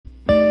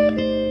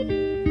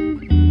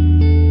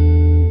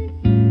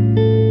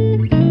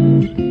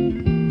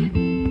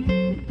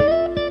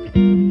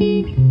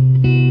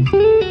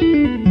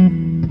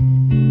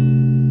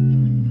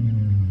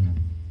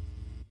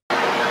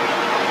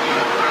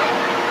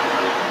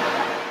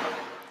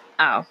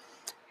Oh.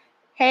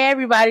 Hey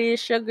everybody,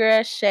 it's your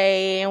girl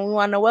Shay, and we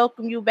want to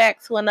welcome you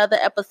back to another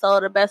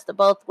episode of Best of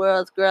Both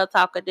Worlds Girl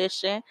Talk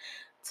Edition.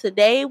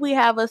 Today we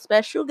have a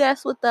special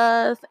guest with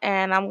us,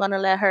 and I'm going to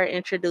let her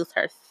introduce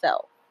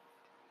herself.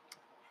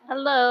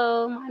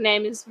 Hello, my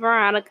name is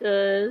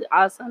Veronica,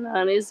 also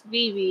known as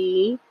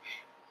Vivi.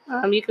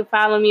 You can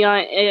follow me on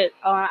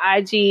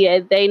IG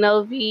at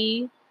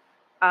TheyKnowV.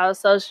 All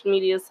social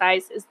media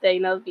sites is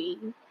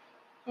TheyKnowV.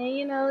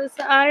 And it's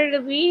an honor to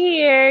be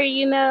here.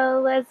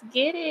 Let's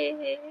get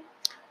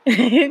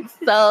it.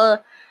 So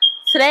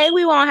today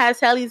we won't have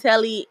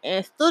Telly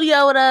in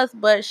studio with us,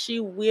 but she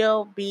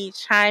will be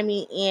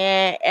chiming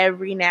in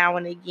every now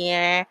and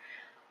again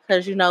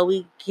because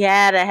we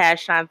gotta have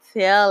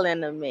Chantel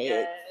in the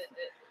mix.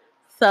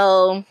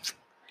 So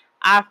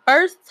our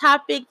first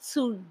topic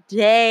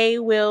today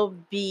will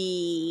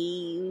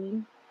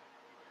be...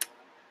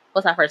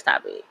 What's our first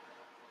topic?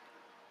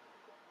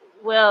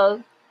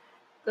 Well,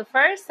 the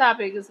first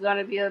topic is going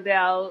to be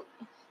about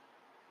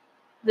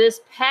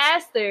this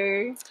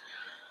pastor.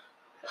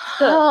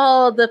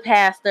 Oh, the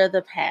pastor.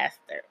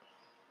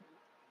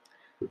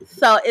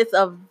 So it's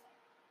a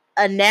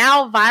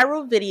now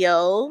viral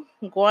video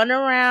going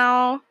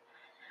around.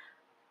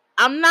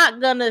 I'm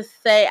not gonna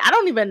say, I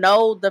don't even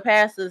know the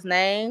pastor's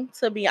name,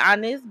 to be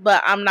honest,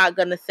 but I'm not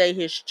gonna say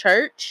his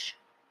church,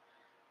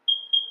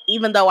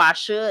 even though I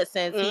should,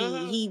 since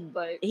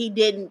he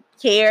didn't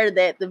care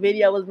that the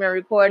video was being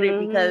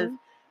recorded because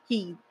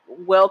he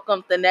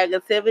welcomed the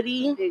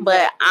negativity. Exactly.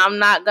 But I'm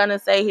not gonna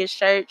say his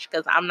church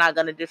because I'm not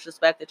gonna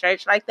disrespect the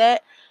church like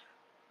that.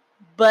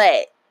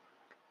 But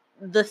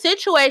the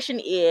situation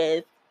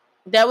is,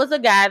 there was a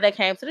guy that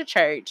came to the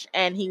church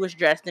and he was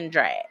dressed in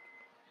drag.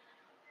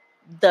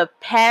 The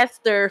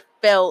pastor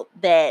felt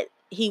that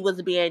he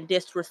was being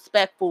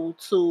disrespectful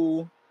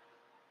to,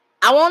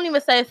 I won't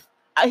even say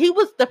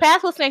the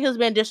pastor was saying he was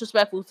being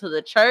disrespectful to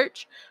the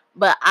church,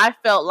 but I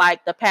felt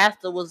like the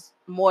pastor was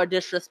more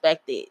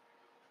disrespected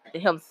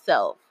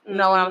himself. You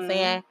know what I'm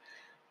saying?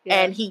 Yeah.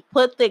 And he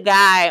put the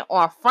guy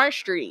on Front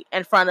Street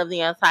in front of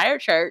the entire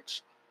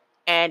church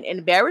and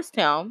embarrassed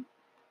him,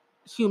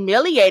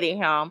 humiliating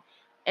him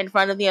in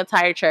front of the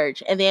entire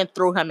church, and then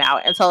threw him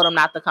out and told him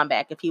not to come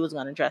back if he was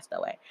going to dress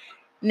that way.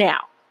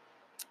 Now,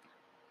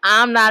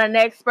 I'm not an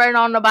expert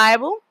on the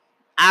Bible.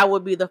 I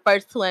would be the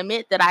first to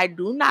admit that I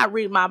do not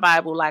read my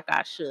Bible like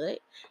I should.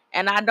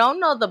 And I don't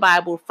know the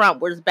Bible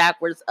frontwards,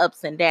 backwards,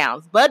 ups, and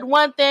downs. But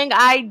one thing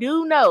I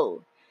do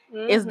know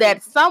is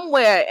that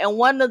somewhere in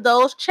one of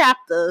those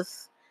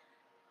chapters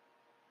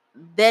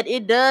that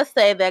it does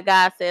say that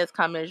God says,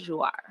 come as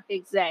you are.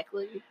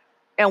 Exactly.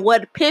 And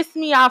what pissed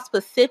me off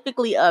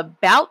specifically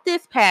about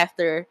this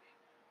pastor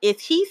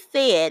is he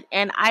said,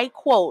 and I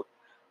quote,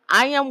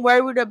 "I am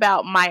worried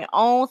about my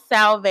own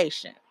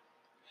salvation.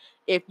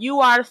 If you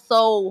are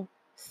so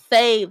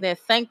saved and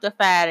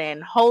sanctified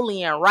and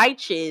holy and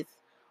righteous,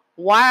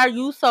 why are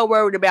you so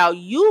worried about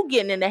you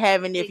getting into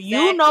heaven if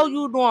you know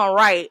you're doing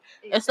right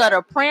instead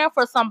of praying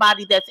for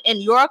somebody that's in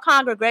your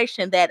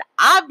congregation that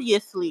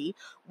obviously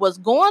was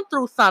going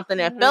through something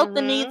and felt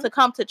the need to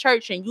come to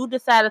church, and you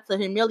decided to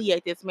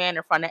humiliate this man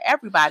in front of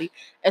everybody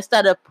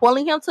instead of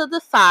pulling him to the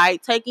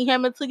side, taking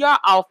him into your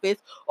office,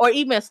 or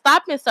even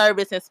stopping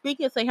service and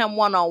speaking to him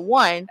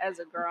one-on-one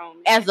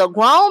as a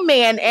grown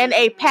man and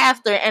a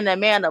pastor and a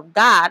man of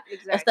God,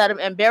 instead of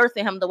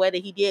embarrassing him the way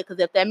that he did.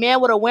 Because if that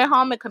man would have went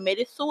home and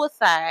committed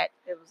suicide,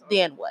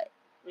 then what?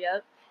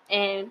 Yep.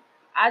 And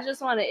I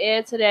just want to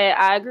add to that,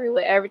 I agree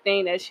with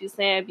everything that she's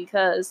saying,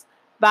 because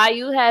by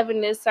you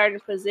having this certain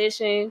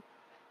position,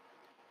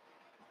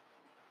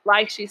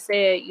 like she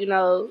said,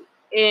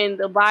 in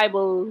the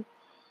Bible,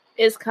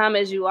 it's come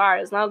as you are,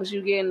 as long as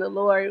you get in the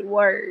Lord's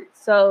word.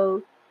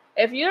 So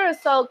if you're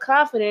so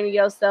confident in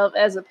yourself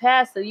as a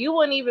pastor, you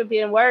wouldn't even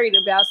been worried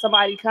about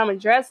somebody coming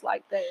dressed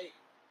like that.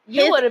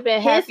 You would have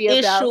been happy about.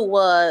 His issue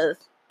was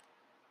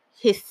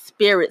his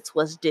spirits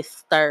was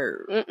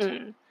disturbed.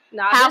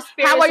 How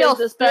are your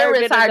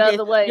spirits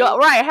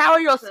right? How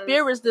are your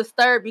spirits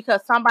disturbed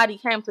because somebody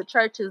came to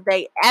church as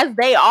they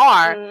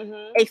are,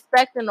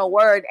 expecting a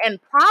word,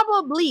 and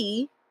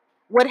probably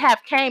would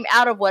have came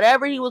out of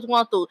whatever he was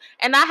going through.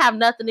 And I have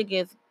nothing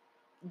against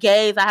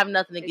gays. I have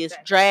nothing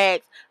against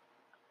drags.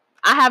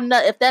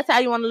 If that's how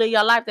you want to live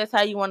your life, that's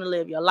how you want to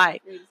live your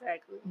life.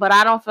 Exactly. But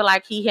I don't feel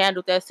like he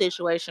handled that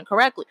situation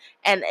correctly.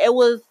 And it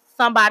was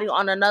somebody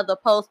on another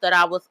post that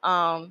I was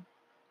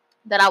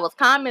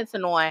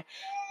commenting on,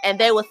 and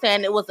they were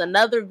saying it was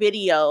another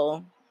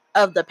video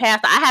of the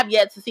pastor. I have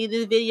yet to see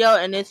this video,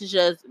 and this is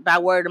just by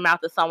word of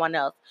mouth of someone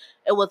else.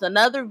 It was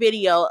another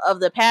video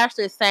of the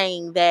pastor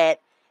saying that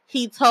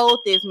he told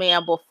this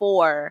man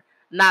before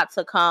not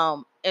to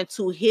come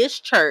into his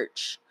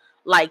church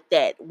like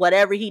that.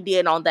 Whatever he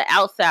did on the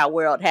outside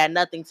world had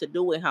nothing to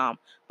do with him.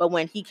 But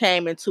when he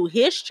came into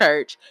his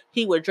church,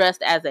 he was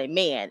dressed as a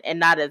man and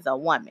not as a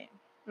woman.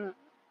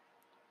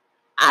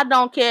 I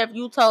don't care if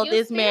you told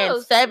this man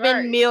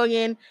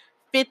 7,050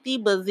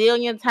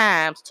 bazillion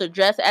times to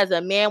dress as a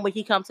man when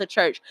he comes to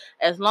church.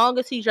 As long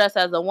as he dressed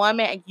as a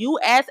woman, you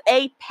as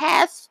a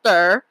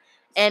pastor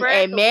And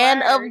Spread a the man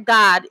word. of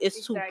God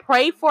is to Exactly.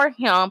 pray for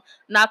him,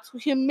 not to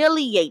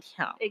humiliate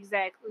him.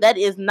 Exactly. That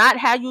is not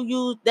how you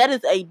use. That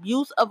is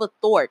abuse of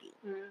authority.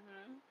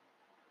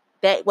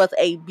 That was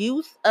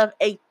abuse of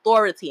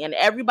authority. And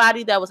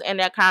everybody that was in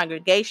that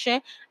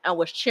congregation and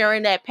was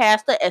cheering that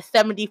pastor at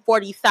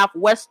 7040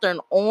 Southwestern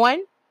on,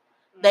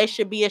 they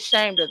should be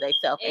ashamed of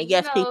themselves. And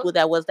yes, people,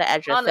 that was the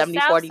address,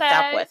 7040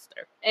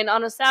 Southwestern. And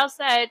on the south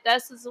side,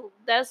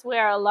 that's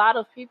where a lot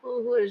of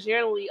people who are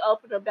generally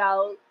open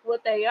about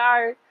what they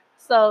are.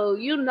 So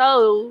you're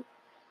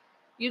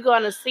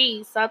going to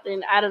see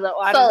something out of the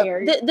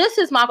ordinary. So this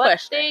is my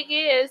question.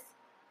 The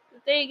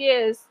thing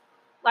is,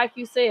 like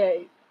you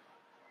said,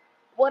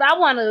 what I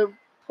want to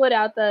put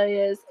out there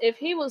is, if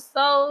he was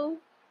so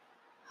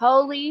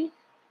holy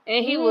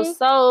and he was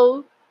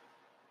so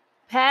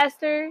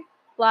pastor,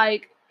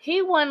 like,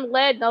 he wouldn't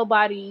let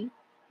nobody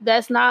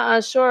that's not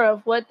unsure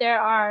of what they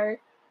are,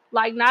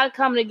 like, not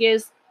coming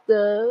against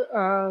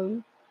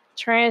the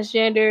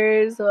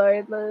transgenders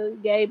or the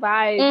gay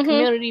bi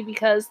community,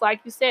 because like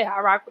you said, I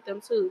rock with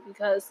them too,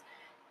 because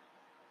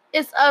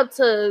it's up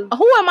to...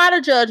 Who am I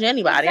to judge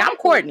anybody? Exactly. I'm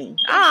Courtney.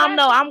 Exactly.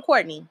 I'm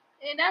Courtney.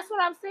 And that's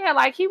what I'm saying.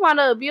 Like, he want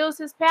to abuse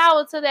his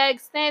power to that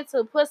extent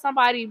to put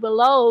somebody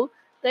below.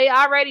 They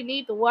already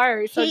need the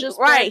word. So just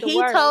spread the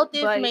word. He told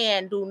this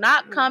man, do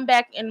not come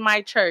back in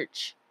my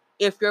church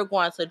if you're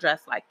going to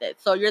dress like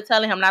that. So you're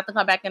telling him not to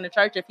come back in the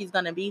church if he's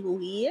going to be who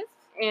he is?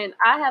 And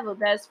I have a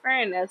best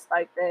friend that's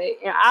like that.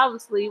 And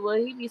obviously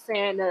what he be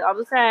saying all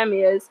the time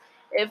is,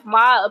 if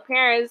my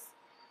appearance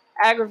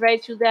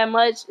aggravates you that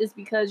much, it's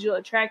because you're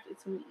attracted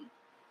to me.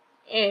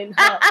 And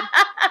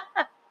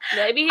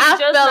maybe he's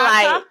just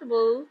not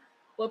comfortable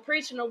with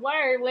preaching the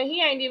word when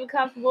he ain't even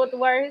comfortable with the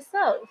word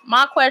himself.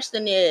 My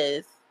question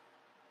is,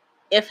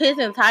 if his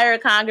entire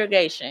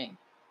congregation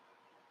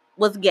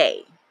was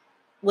gay,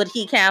 would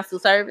he cancel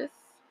service?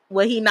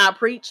 Would he not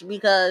preach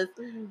because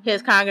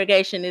his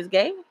congregation is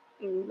gay?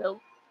 Nope.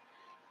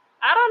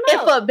 I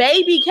don't know. If a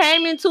baby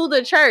came into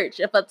the church,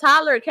 if a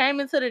toddler came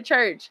into the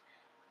church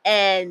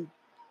and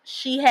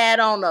she had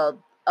on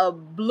a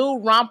blue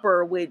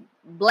romper with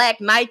black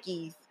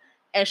Nikes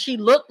and she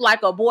looked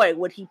like a boy,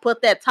 would he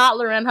put that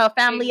toddler and her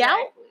family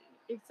out?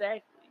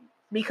 Exactly.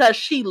 Because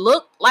she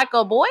looked like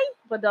a boy?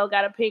 But don't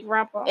got a pink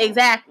romper on.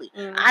 Exactly.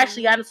 I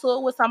actually got into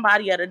it with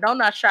somebody at a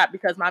donut shop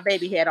because my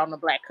baby had on a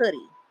black hoodie.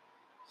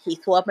 He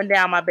swore up and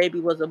down my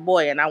baby was a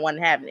boy and I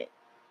wasn't having it.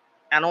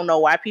 I don't know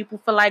why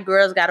people feel like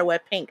girls gotta wear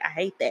pink. I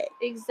hate that.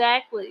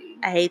 Exactly.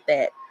 I hate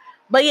that.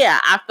 But yeah,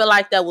 I feel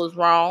like that was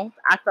wrong.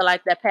 I feel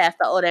like that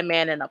pastor owed that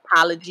man an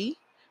apology.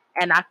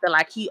 And I feel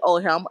like he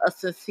owed him a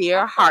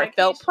sincere,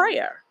 heartfelt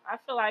prayer. I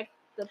feel like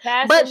the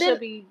pastor should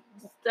be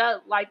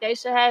stuck, like they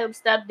should have him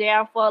step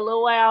down for a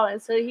little while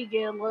until he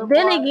get a little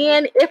Then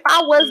again, if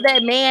I was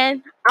that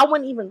man, I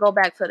wouldn't even go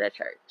back to that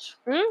church.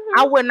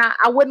 I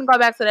wouldn't go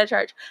back to that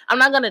church. I'm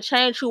not going to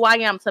change who I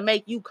am to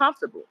make you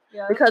comfortable.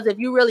 Yeah. Because if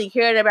you really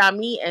cared about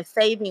me and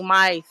saving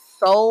my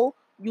soul,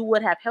 you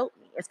would have helped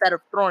me instead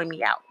of throwing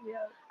me out. Yeah.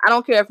 I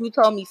don't care if you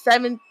told me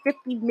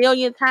 750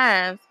 million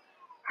times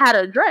how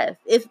to dress.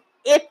 If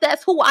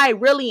that's who I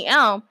really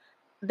am,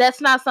 that's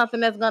not something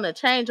that's going to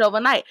change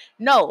overnight.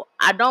 No,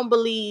 I don't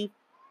believe.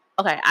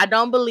 Okay, I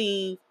don't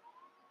believe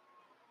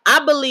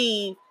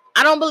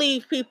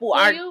people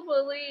are. Do you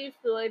believe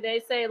like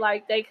they say,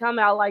 like they come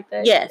out like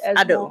that? Yes,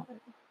 I do. More?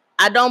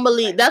 I don't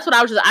believe. That's what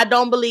I was just. I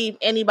don't believe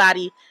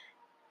anybody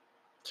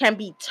can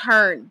be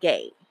turned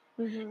gay.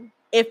 Mm-hmm.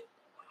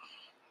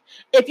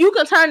 If you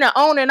can turn it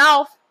on and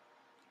off,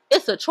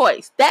 it's a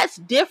choice. That's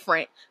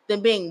different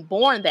than being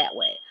born that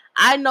way.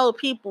 I know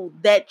people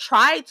that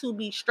try to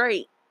be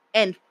straight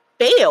and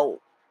failed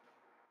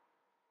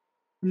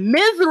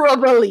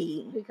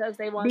miserably because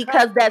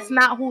that's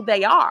not who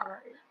they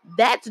are. Right.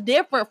 That's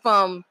different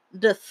from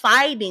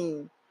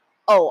deciding,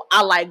 oh,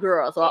 I like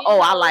girls or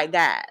I like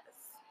guys.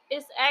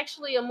 It's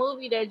actually a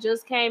movie that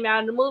just came out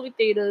in the movie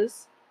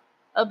theaters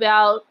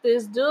about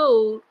this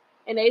dude,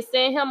 and they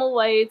sent him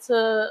away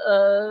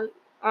to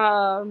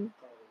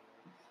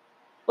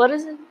what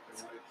is it?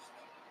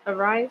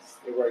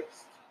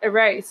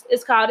 Erased.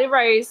 It's called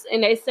Erased,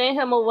 and they sent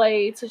him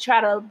away to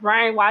try to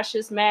brainwash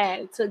his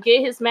man, to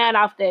get his man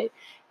off that.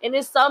 And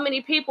there's so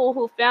many people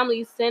who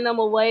families send them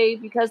away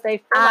because they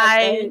feel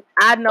like that.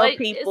 I know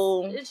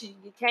people.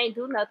 You can't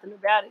do nothing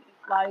about it.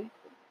 Like,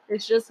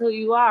 it's just who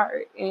you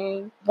are.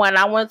 And when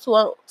I went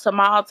to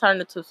my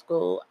alternative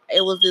school,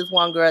 it was this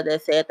one girl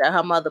that said that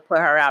her mother put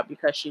her out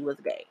because she was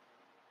gay.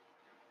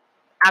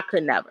 I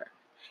could never.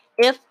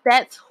 If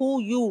that's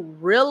who you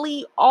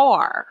really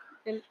are,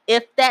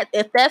 if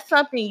that's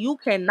something you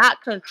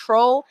cannot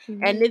control,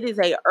 mm-hmm. and it is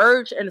a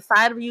urge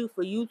inside of you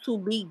for you to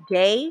be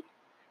gay,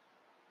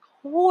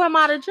 who am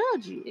I to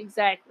judge you?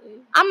 Exactly.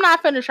 I'm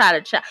not finna try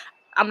to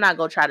I'm not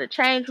gonna try to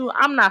change you.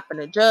 I'm not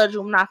finna judge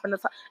you. I'm not finna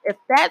if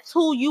that's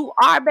who you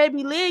are,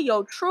 baby, live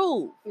your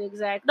truth.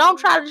 Exactly. Don't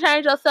try to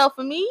change yourself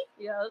for me.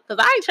 Yeah.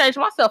 Because I ain't changed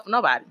myself for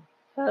nobody.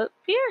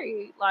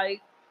 Period.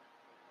 Like,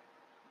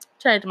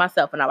 change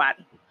myself for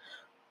nobody.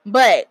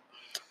 But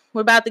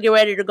We're about to get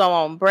ready to go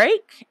on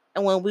break.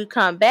 And when we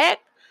come back,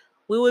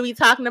 we will be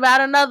talking about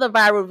another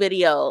viral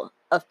video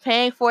of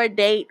paying for a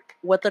date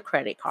with a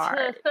credit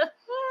card.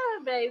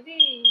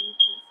 Baby.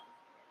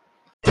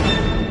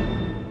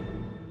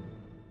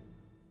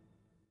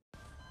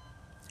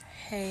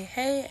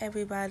 Hey,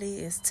 everybody,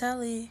 it's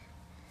Telly.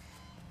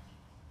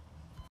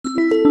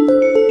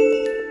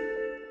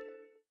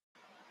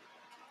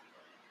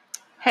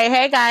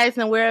 Hey, guys,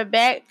 and we're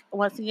back.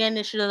 Once again,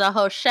 this is the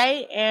host,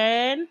 Shay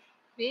and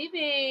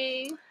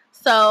Bibi.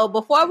 So,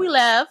 before we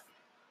left,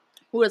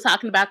 we were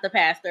talking about the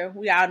pastor.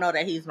 We all know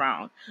that he's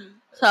wrong. Mm-hmm.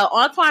 So,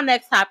 on to our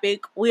next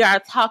topic, we are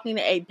talking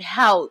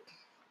about,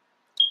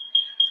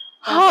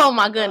 oh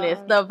my goodness,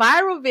 the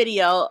viral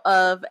video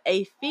of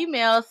a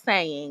female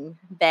saying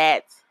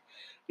that,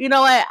 you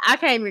know what, I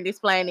can't even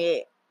explain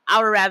it.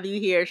 I would rather you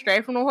hear it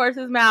straight from the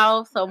horse's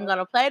mouth. So, I'm going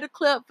to play the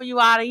clip for you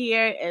out of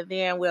here, and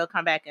then we'll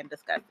come back and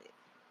discuss it.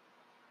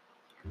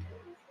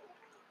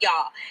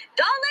 Y'all,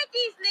 don't let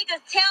these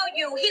niggas tell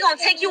you he gonna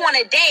take you on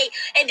a date,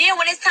 and then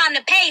when it's time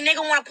to pay,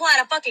 nigga wanna pull out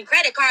a fucking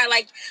credit card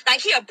like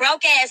he a broke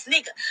ass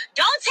nigga.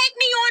 Don't take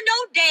me on no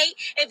date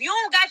if you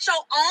don't got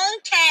your own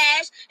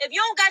cash, if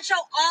you don't got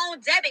your own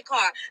debit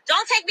card.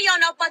 Don't take me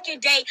on no fucking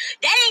date.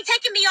 That ain't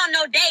taking me on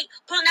no date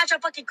pulling out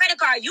your fucking credit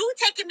card. You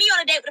taking me on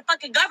a date with the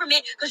fucking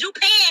government because you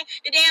paying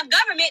the damn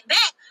government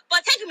back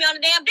for taking me on a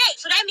damn date.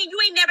 So that means you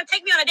ain't never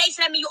take me on a date,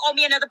 so that means you owe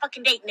me another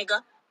fucking date,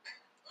 nigga.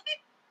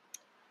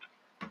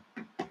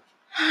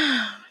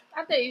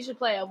 I think you should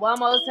play it one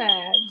more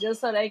time just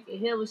so they can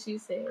hear what she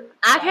said.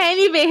 I can't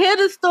even hear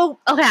the stupid.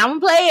 Okay, I'm gonna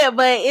play it,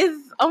 but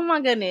it's, oh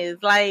my goodness,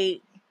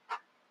 like,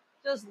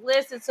 just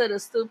listen to the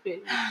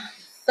stupid.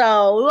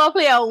 So we're gonna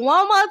play it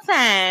one more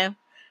time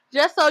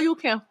just so you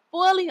can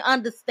fully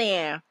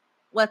understand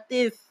what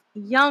this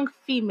young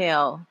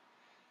female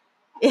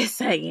is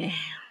saying.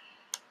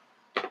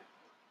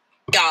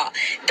 Y'all,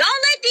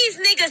 don't let these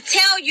niggas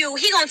tell you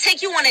he gonna take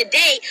you on a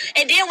date,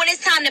 and then when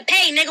it's time to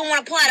pay, nigga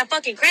wanna pull out a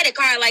fucking credit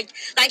card like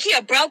he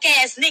a broke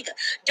ass nigga.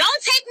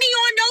 Don't take me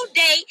on no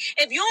date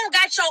if you don't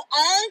got your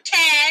own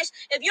cash,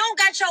 if you don't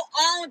got your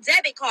own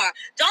debit card.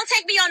 Don't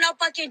take me on no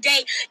fucking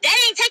date. That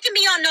ain't taking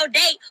me on no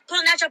date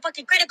pulling out your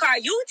fucking credit card.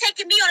 You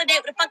taking me on a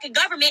date with the fucking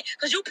government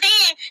because you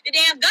paying the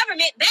damn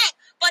government back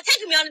for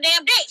taking me on a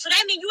damn date. So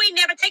that means you ain't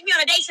never take me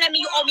on a date, so that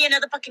means you owe me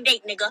another fucking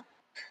date, nigga.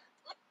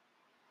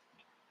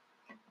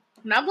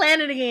 Not playing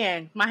it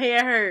again. My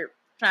head hurt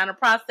trying to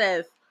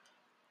process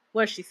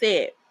what she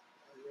said.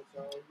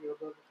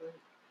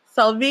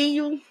 So,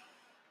 V,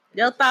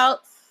 your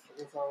thoughts?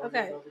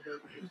 Okay.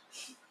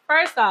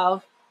 First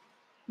off,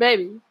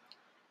 baby,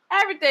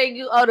 everything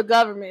you owe the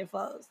government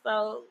for.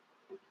 So,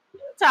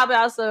 talk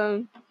about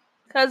some,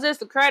 because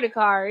it's a credit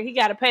card, he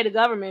got to pay the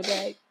government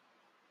back.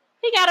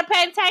 He got to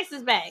pay the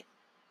taxes back.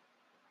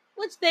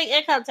 Which thing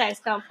income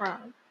tax come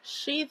from?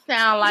 She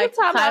sound like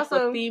the type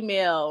of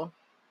female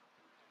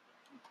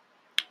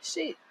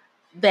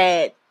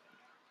that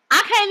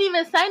I can't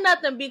even say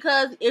nothing,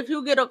 because if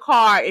you get a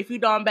car, if you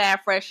don't buy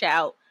fresh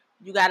out,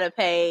 you got to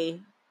pay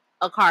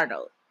a car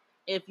note.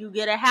 If you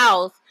get a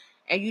house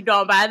and you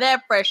don't buy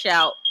that fresh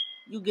out,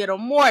 you get a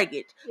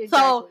mortgage. Exactly.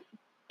 So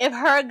if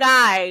her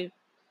guy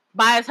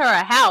buys her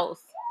a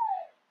house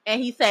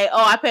and he say,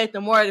 oh, I paid the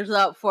mortgage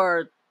up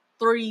for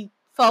 3-4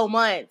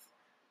 months,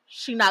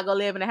 she not gonna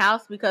live in the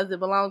house because it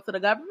belongs to the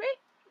government?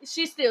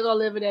 She still gonna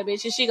live in that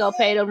bitch, and she gonna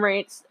pay them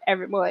rents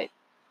every month.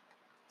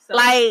 So,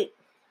 like,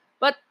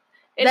 but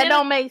that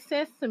don't make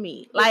sense to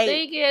me. The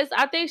thing is,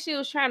 I think she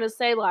was trying to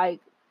say, like,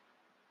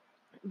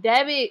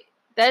 debit,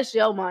 that's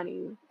your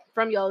money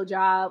from your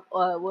job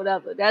or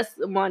whatever. That's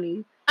the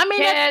money. I mean,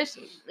 cash,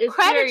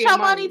 credit your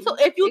money too.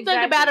 If you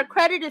think about it,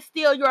 credit is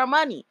still your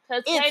money.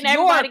 It's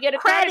everybody get a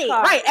credit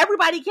card. Right?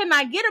 Everybody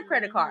cannot get a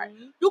credit card.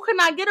 You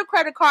cannot get a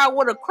credit card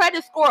with a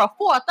credit score of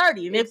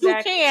 430. And if you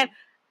can,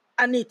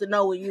 I need to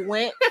know where you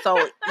went.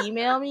 So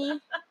email me.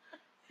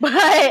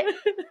 But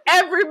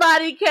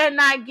everybody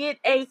cannot get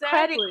a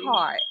credit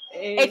card,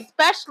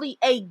 especially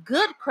a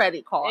good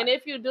credit card. And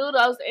if you do,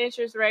 those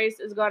interest rates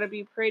is going to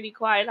be pretty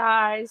quite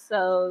high.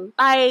 So,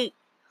 like,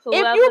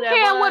 if you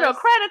can with a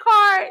credit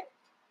card,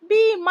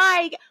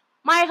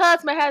 my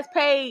husband has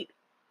paid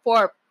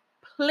for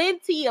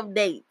plenty of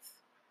dates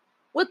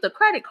with the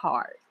credit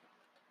card.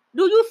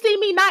 Do you see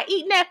me not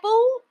eating that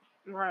food?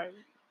 Right.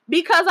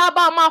 Because I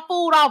bought my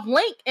food off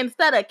Link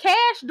instead of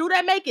cash, do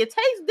that make it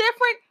taste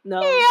different?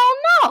 No. Hell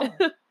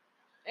no.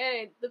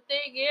 And the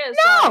thing is,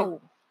 no. Like,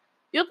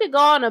 you could go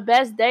on the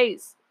best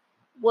dates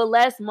with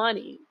less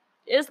money.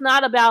 It's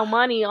not about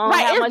money on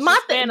how much you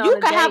spend on a date.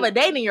 You can have a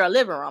date in your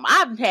living room.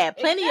 I've had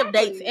plenty of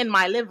dates in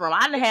my living room.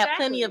 I've had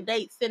plenty of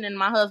dates sitting in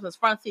my husband's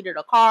front seat of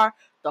the car,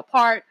 the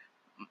park,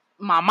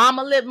 my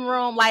mama living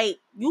room. Like,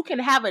 you can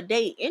have a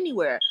date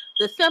anywhere.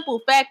 The simple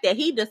fact that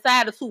he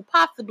decided to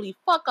possibly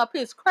fuck up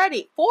his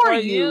credit for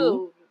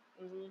you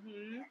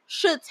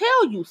should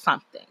tell you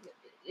something.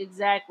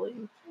 Exactly.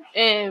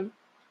 And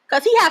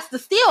because he has to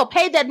still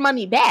pay that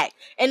money back.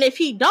 And if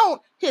he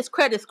don't, his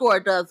credit score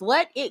does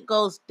what? It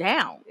goes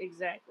down.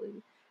 Exactly.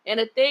 And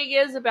the thing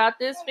is about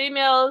this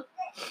female,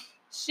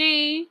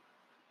 She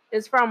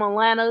is from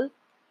Atlanta,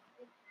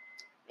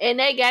 and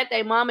they got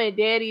their mama and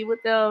daddy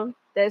with them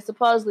that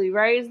supposedly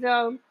raised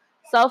them.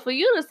 So for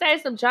you to say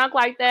some junk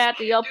like that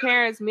after your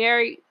parents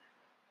married,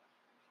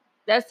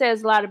 that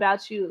says a lot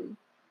about you.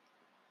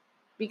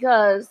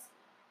 Because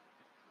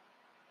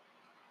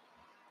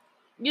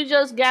you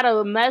just got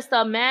a messed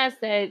up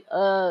mindset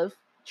of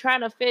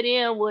trying to fit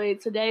in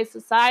with today's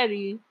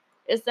society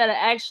instead of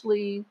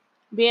actually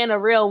being a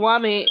real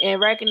woman and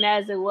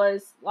recognizing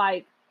what's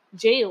like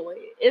genuine.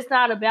 It's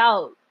not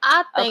about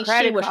I think she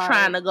credit was card.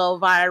 trying to go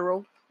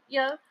viral.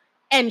 Yeah.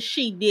 And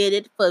she did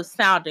it for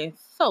sounding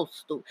so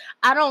stupid.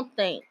 I don't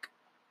think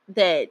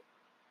that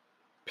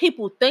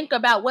people think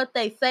about what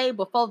they say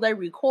before they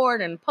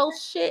record and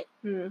post shit.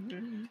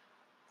 Mm-hmm.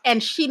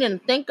 And she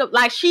didn't think of,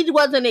 like, she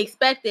wasn't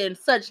expecting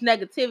such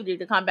negativity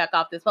to come back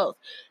off this post.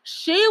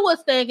 She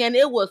was thinking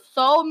it was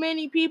so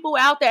many people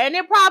out there, and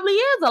it probably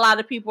is a lot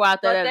of people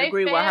out there But that they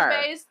agree with fan her.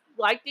 base,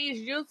 like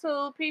these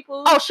YouTube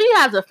people. Oh, she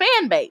has a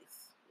fan base.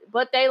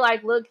 But they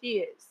like little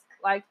kids.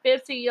 Like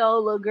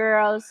 15-year-old little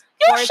girls.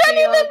 You shouldn't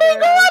even be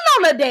going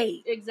on a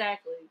date.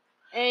 Exactly.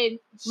 And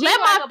let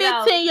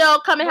my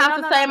 15-year-old come in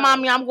house and say,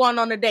 Mommy, I'm going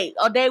on a date.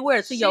 A date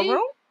where? To your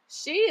room?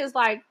 She is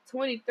like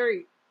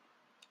 23.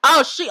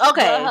 Oh, she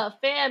okay. But her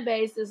fan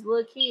base is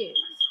little kids.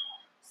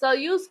 So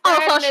you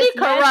so she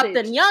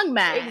corrupting young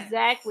man.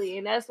 Exactly.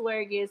 And that's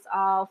where it gets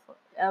all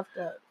effed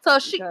up. So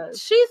she's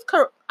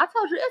I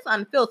told you it's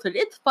unfiltered.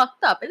 It's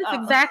fucked up. It's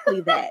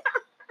exactly that.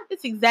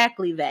 It's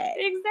exactly that.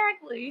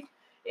 Exactly.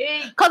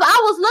 Because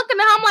I was looking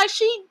at her, I'm like,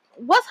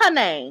 what's her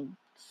name?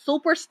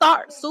 Super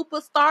Starks.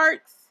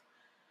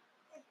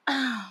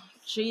 Oh,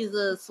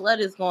 Jesus,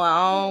 what is going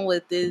on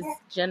with this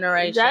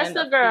generation? That's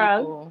the girl.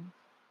 People?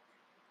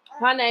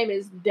 Her name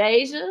is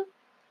Deja,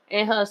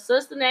 and her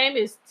sister name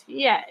is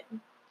T.I.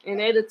 And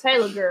they're the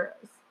Taylor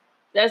girls.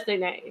 That's their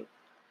name.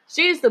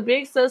 She's the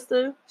big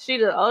sister. She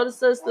the older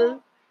sister.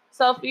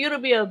 So for you to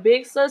be a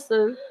big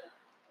sister,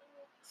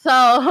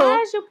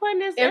 how is you putting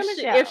this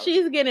image out? If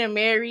she's getting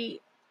married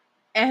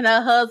and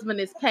her husband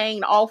is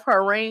paying off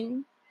her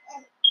ring,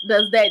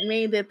 does that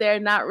mean that they're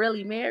not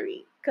really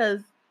married?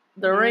 Because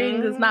the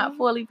ring is not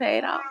fully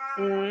paid off.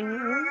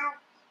 Mm-hmm.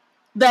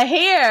 The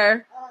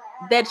hair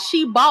that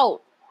she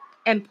bought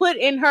and put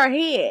in her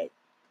head,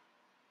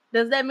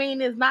 does that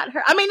mean it's not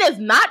her? I mean, it's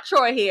not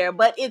your hair,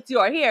 but it's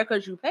your hair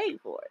because you paid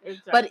for it.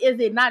 Exactly. But is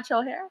it not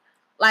your hair?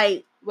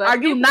 Like,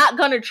 are you not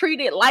going to treat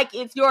it like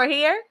it's your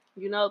hair?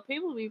 You know,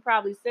 people be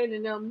probably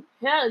sending them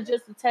hair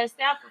just to test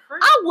out for free.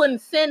 I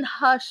wouldn't send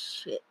her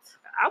shit.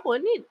 I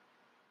wouldn't either.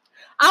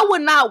 I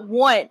would not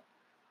want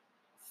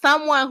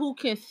someone who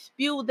can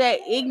spew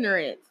that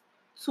ignorance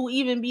to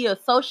even be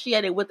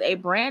associated with a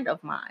brand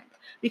of mine,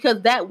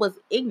 because that was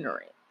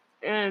ignorant.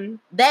 And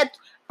that,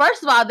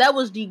 first of all, that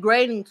was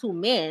degrading to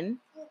men.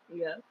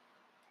 Yeah.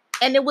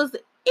 And it was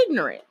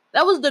ignorant.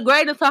 That was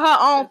degrading to her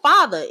own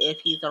father if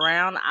he's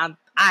around.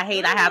 I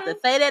hate I have to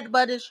say that,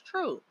 but it's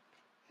true.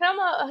 Her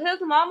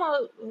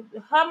mama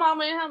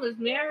and him is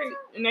married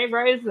and they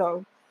raised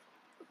them.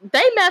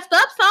 They messed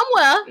up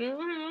somewhere.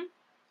 Mm-hmm.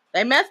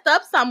 They messed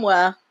up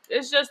somewhere.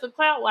 It's just the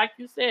clout, like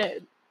you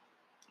said.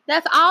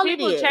 That's all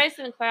People it is.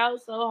 Chasing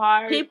clout so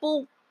hard.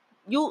 People,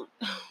 you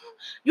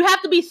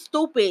have to be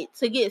stupid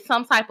to get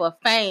some type of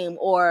fame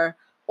or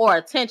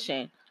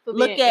attention.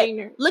 Look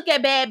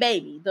at Bad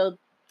Baby, the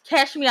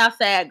Cash Me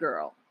Outside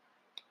girl.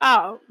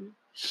 Oh.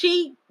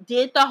 She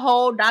did the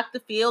whole Dr.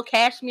 Phil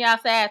Cash Me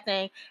Outside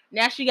thing.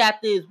 Now she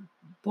got this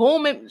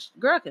booming,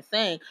 girl can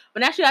sing, but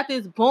now she got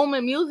this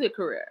booming music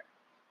career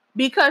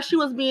because she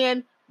was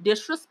being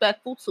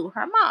disrespectful to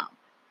her mom.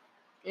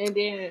 And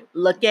then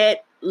look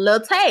at Lil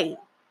Tay.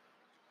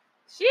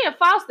 She in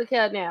foster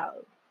care now.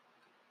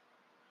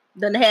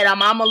 Then had her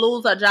mama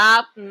lose her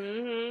job.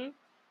 Mm-hmm.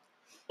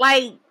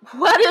 Like,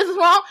 what is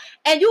wrong?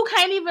 And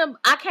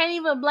I can't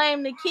even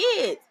blame the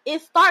kids.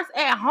 It starts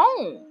at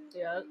home.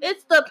 Yeah.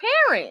 It's the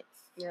parents.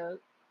 Yeah.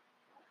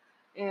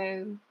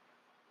 And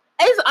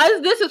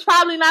this is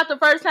probably not the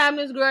first time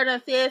this girl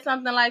done said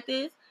something like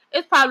this.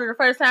 It's probably the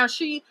first time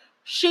she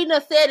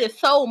done said it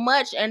so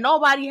much and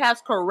nobody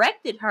has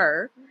corrected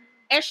her.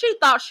 And she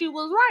thought she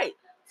was right.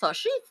 So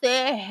she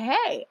said,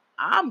 hey,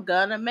 I'm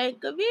gonna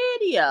make a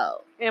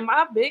video. And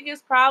my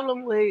biggest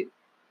problem with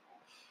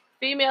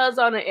females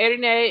on the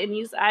internet and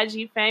these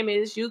IG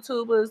famous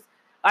YouTubers,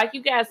 like,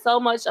 you got so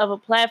much of a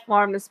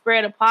platform to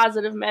spread a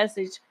positive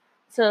message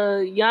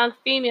to young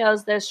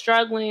females that's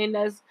struggling.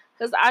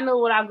 Because I know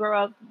what I grew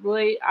up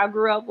with. I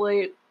grew up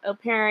with a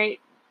parent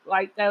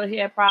like that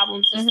had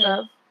problems and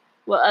stuff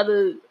with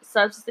other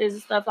substances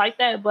and stuff like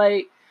that.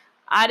 But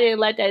I didn't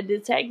let that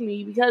detect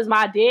me because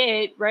my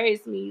dad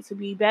raised me to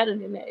be better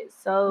than that.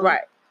 So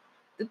right.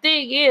 The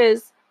thing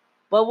is,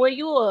 but when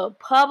you are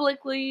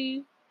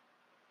publicly,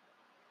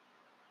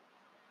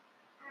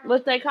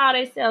 what they call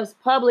themselves,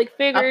 public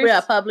figures.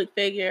 Yeah, public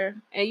figure.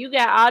 And you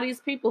got all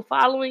these people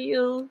following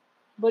you,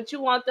 but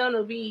you want them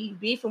to be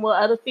beefing with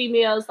other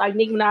females like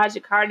Nicki Minaj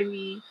and Cardi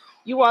B.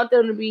 You want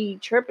them to be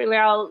tripping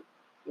out.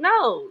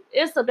 No,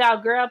 it's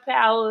about girl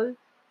power,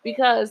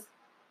 because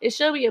It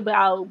should be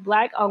about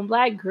black on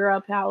black girl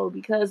power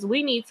because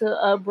we need to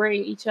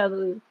upbring each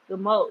other the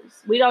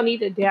most. We don't need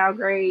to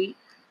downgrade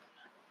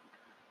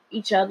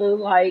each other.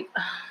 Like,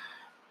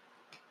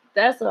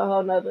 that's a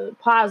whole nother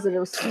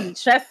positive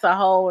speech. That's a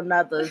whole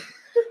nother.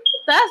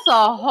 That's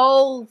a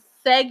whole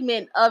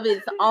segment of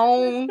its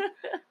own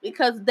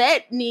because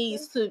that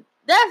needs to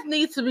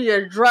be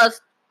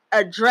addressed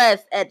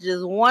at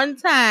just one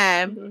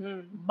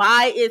time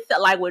by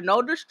itself, like with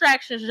no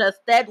distractions, just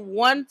that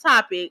one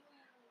topic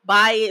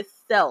by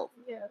itself.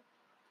 Yeah.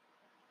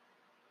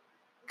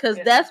 Because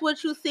that's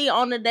what you see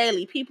on the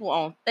daily. People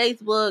on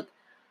Facebook.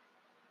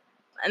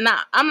 And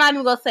I'm not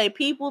even going to say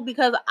people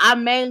because I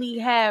mainly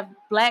have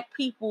black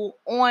people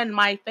on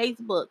my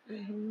Facebook.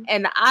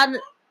 And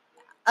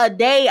a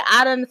day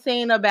I done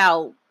seen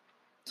about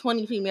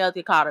 20 females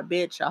get called a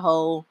bitch, a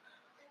hoe.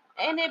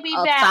 And it be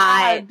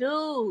bad. Our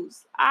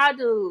dudes.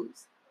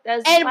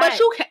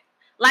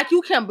 But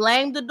you can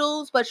blame the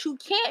dudes, but you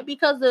can't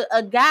because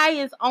a guy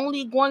is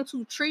only going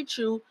to treat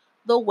you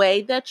the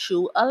way that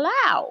you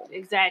allow.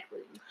 Exactly.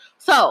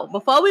 So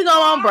before we go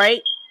on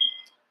break,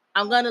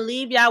 I'm going to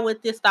leave y'all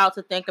with this thought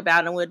to think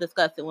about, and we'll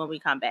discuss it when we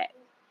come back.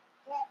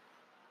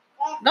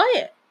 Go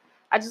ahead.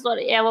 I just want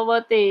to add one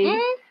more thing.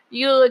 Mm-hmm.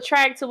 You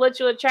attract to what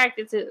you're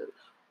attracted to.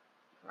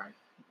 Right.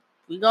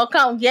 We're going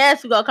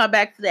to come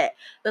back to that.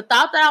 The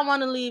thought that I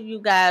want to leave you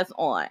guys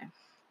on.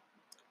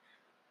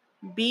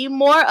 Be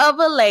more of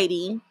a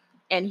lady,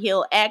 and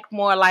he'll act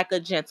more like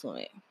a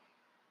gentleman.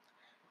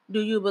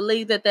 Do you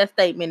believe that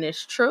statement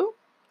is true?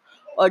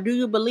 Or do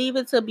you believe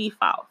it to be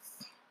false?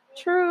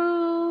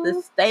 True.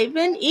 The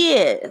statement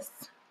is,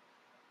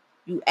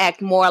 you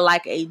act more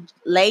like a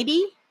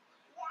lady,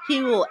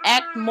 he will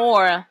act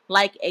more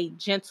like a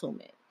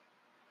gentleman.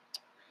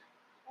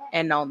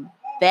 And on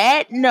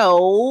that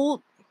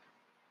note,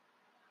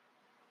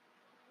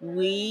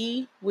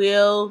 we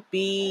will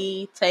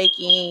be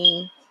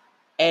taking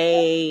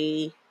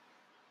a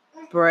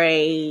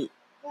break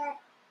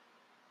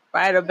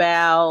right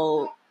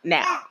about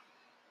now.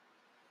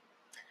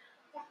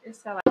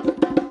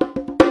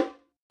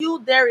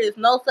 There is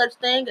no such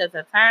thing as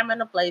a time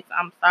and a place.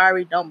 I'm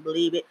sorry, don't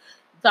believe it.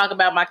 Talk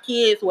about my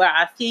kids, where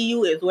I see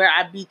you is where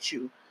I beat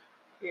you.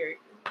 Period.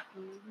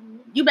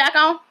 You back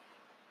on?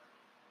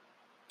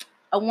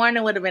 A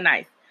warning would have been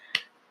nice.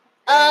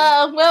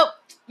 Well,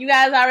 you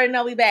guys already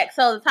know we back.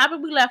 So the topic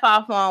we left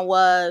off on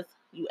was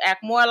you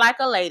act more like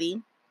a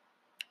lady,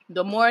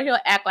 the more he'll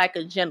act like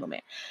a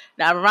gentleman.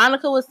 Now,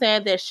 Veronica was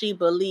saying that she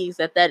believes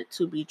that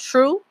to be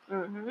true.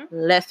 Mm-hmm.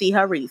 Let's see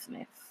her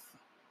reasoning.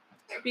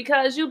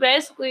 Because you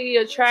basically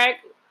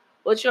attract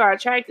what you are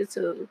attracted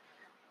to.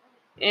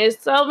 And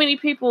so many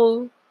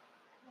people,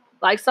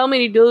 like so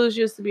many dudes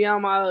used to be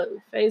on my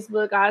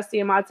Facebook, I see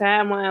in my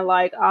timeline,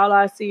 like all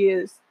I see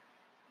is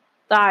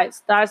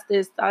thoughts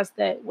this, thoughts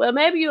that. Well,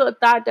 maybe you're a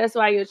thought, that's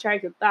why you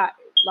attract a thought.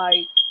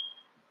 Like,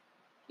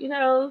 you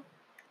know,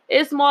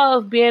 it's more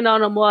of being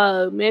on a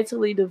more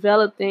mentally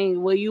developed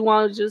thing where you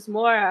want just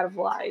more out of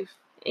life.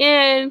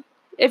 And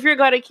if you're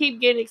going to keep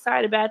getting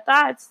excited about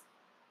thoughts,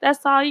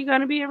 that's all you're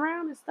going to be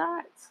around is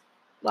thoughts.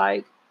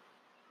 Like,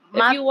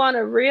 if you want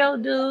a real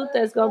dude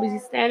that's going to be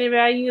standing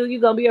by you,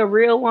 you're going to be a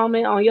real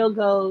woman on your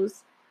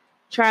goals,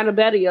 trying to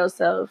better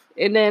yourself.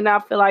 And then I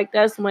feel like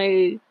that's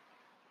when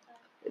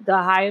the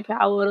higher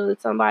power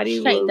of somebody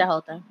will the whole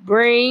thing.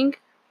 Bring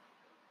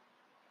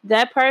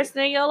that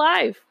person in your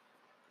life.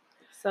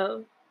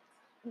 So,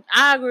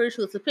 I agree with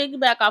you. To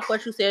piggyback off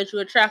what you said, you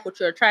attract what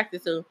you're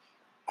attracted to.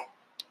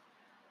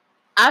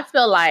 I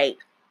feel like,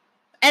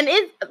 and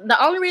it's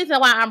the only reason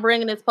why I'm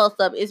bringing this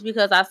post up is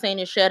because I've seen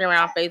it shared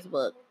around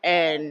Facebook,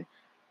 and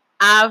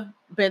I've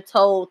been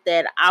told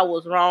that I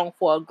was wrong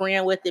for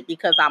agreeing with it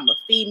because I'm a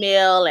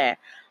female and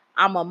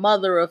I'm a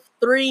mother of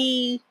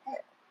 3,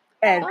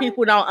 and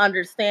people don't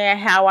understand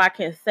how I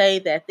can say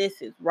that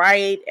this is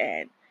right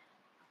and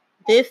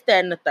this,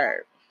 that, and the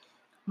third.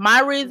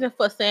 My reason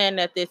for saying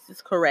that this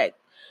is correct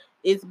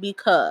is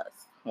because,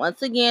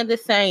 once again, the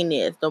saying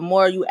is, the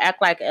more you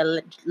act like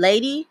a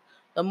lady,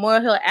 the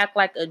more he'll act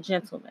like a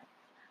gentleman.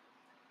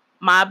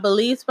 My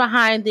beliefs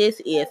behind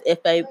this is,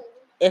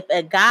 if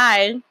a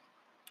guy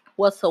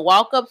was to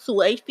walk up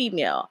to a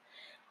female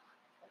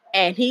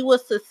and he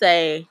was to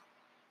say,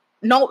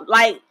 no,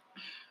 like,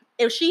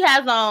 if she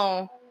has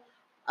on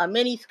a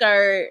mini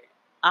skirt,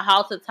 a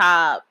halter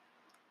top,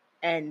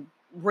 and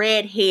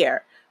red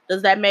hair,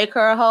 does that make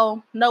her a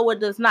hoe? No, it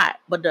does not.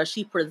 But does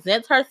she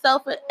present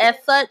herself as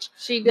such?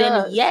 She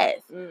does. Then yes.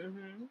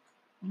 Mm-hmm.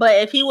 But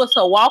if he was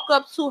to walk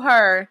up to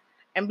her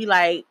and be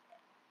like,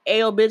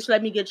 "Ayo, bitch,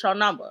 let me get your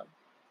number,"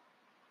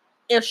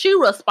 if she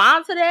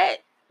responds to that,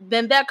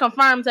 then that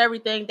confirms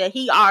everything that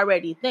he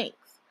already thinks.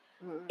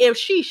 Mm-hmm. If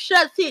she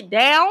shuts it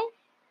down,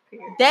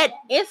 that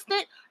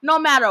instant, no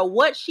matter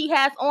what she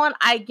has on,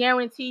 I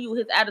guarantee you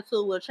his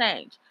attitude will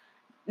change.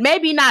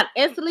 Maybe not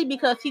instantly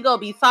because he gonna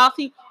be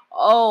saucy.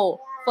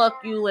 Oh, fuck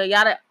you and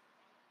yada.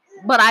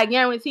 But I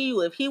guarantee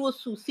you, if he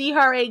was to see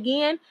her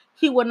again,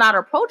 he would not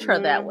approach her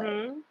that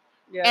way.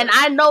 Yeah. And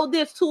I know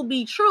this to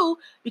be true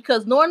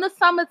because during the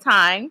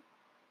summertime,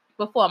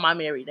 before my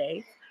married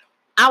days,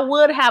 I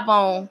would have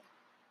on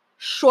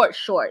short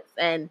shorts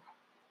and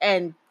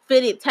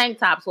fitted tank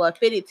tops or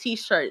fitted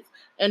t-shirts,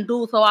 and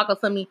dudes walk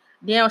up to me,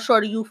 damn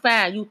shorty, you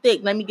fine, you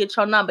thick, let me get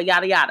your number,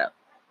 yada yada.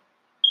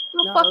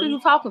 Who the fuck are you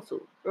talking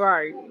to?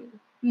 Right.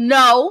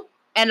 No.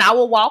 And I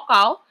will walk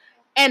off,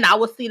 and I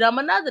will see them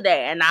another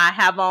day, and I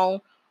have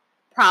on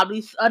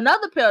probably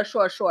another pair of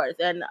short shorts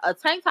and a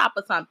tank top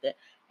or something,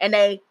 and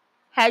they,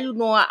 how you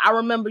doing? I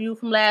remember you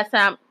from last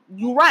time.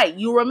 You right,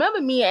 you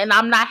remember me, and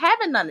I'm not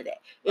having none of that.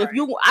 Right. If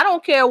you, I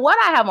don't care what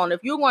I have on.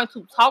 If you're going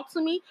to talk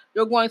to me,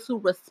 you're going to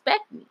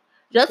respect me.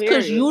 Just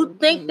because you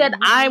think that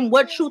I'm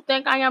what you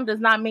think I am does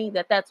not mean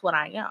that that's what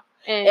I am.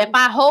 And if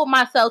I hold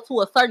myself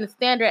to a certain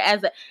standard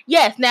as a,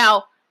 yes,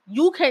 now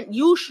you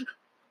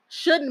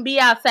shouldn't be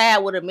outside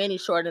with a mini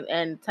short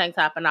and tank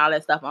top and all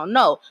that stuff on.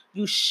 No,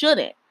 you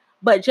shouldn't.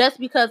 But just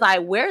because I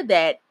wear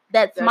that,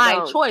 that's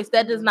my choice.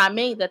 That does not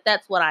mean that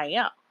that's what I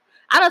am.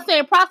 I done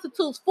seen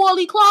prostitutes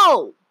fully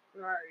clothed.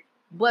 Right.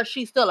 But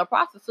she's still a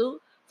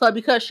prostitute. So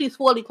because she's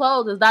fully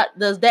clothed,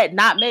 does that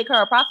not make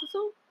her a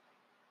prostitute?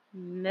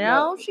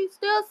 No, she's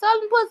still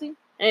selling pussy.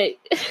 Hey.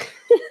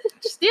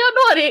 Still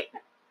doing it.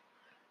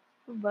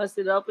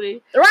 Busted up with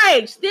it.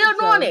 Right, still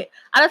doing it.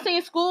 I done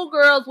seen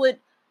schoolgirls with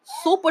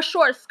super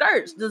short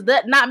skirts. Does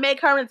that not make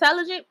her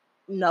intelligent?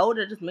 No,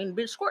 that just means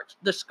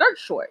the skirt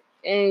short.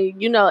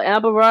 And you know,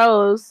 Amber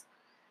Rose,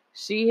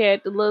 she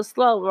had the little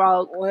slow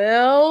walk.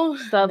 Well,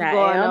 stuff going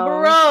on. Amber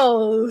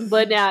Rose.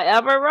 But now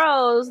Amber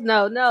Rose,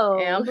 no.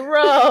 Amber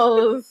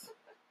Rose.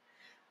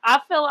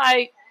 I feel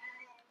like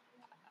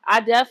I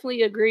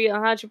definitely agree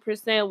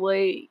 100%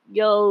 with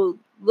your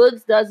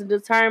looks doesn't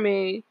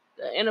determine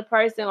in a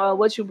person or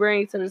what you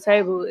bring to the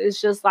table. It's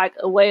just like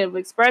a way of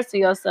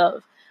expressing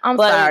yourself. I'm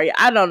sorry,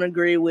 I don't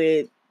agree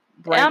with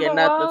bringing Amber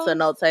nothing Rose? to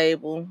no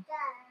table.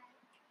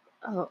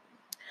 Oh.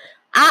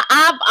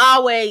 I've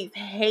always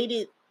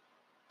hated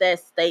that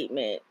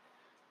statement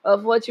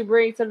of what you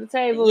bring to the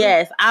table.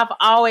 Yes, I've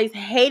always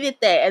hated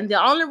that, and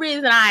the only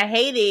reason I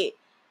hate it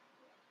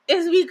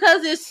is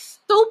because it's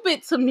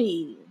stupid to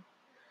me.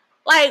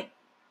 Like,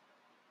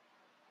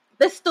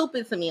 that's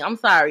stupid to me. I'm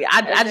sorry.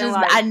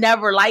 I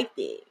never liked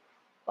it.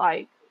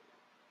 Like,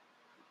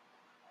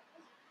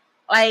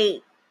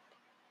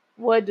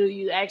 what do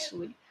you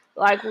actually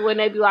like when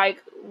they be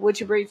like, what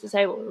you bring to the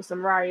table?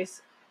 Some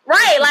rice.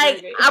 Right,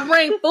 like, I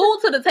bring food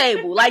to the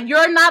table. Like,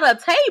 you're not a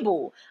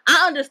table.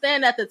 I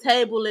understand that the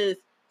table is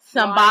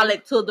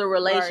symbolic to the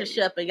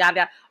relationship and yada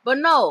yada. But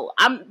no,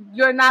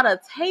 you're not a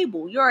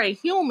table. You're a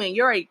human.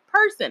 You're a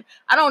person.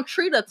 I don't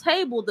treat a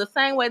table the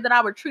same way that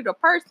I would treat a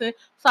person.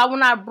 So I will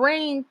not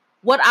bring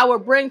what I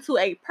would bring to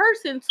a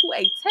person to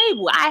a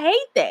table. I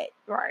hate that.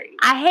 Right.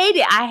 I hate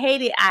it. I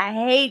hate it. I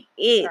hate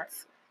it. Right.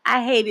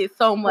 I hate it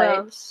so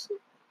much. Well,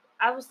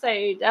 I would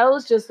say that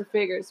was just a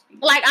figure of speech.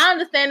 Like, I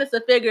understand it's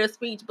a figure of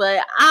speech, but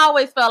I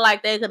always felt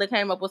like they could have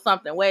came up with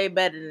something way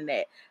better than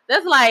that.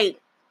 That's like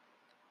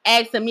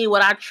asking me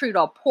would I treat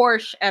a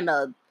Porsche and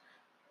a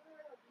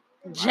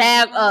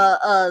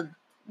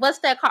what's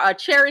that car? A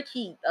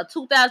Cherokee, a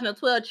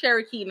 2012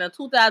 Cherokee and a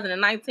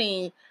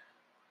 2019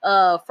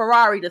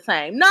 Ferrari the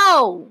same.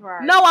 No.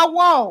 Right. No, I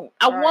won't.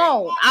 I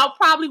won't. I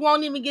probably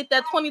won't even get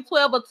that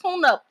 2012 a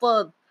tune-up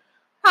for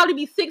probably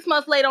be 6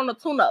 months late on the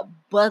tune-up.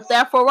 But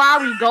that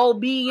Ferrari go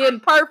be in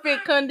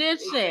perfect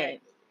condition.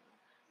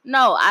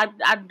 No, I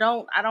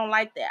don't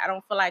like that. I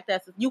don't feel like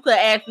that's. You could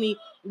ask me,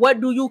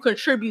 what do you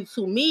contribute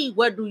to me?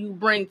 What do you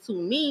bring to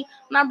me?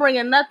 I'm not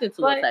bringing nothing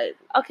to the table.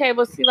 Okay,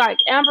 but see, like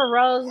Amber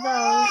Rose,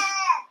 though.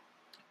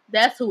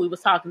 That's who we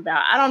was talking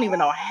about. I don't even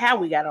know how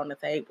we got on the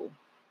table.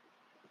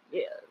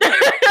 Yeah.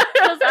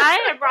 Because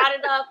I had brought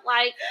it up,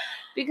 like,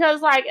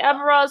 because, like,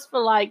 Amber Rose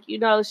feel like, you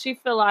know, she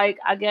feel like,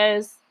 I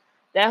guess,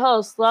 that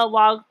whole slut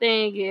walk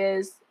thing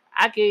is,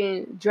 I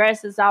can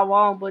dress as I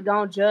want, but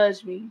don't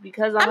judge me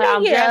because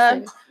I'm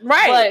dressing.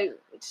 Right.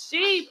 But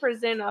she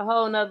present a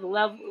whole nother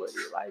level with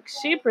it. Like,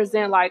 she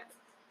present, like,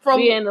 from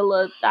being a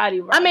little thotty.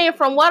 Right? I mean,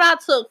 from what I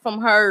took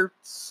from her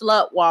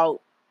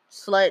slut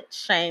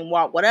shame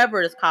walk,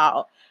 whatever it's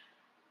called,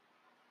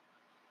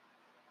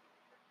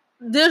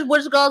 this,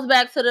 which goes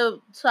back to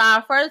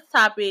our first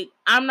topic,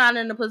 I'm not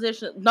in a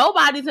position,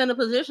 nobody's in a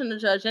position to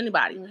judge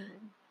anybody. Mm-hmm.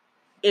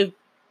 If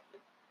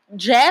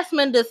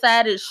Jasmine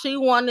decided she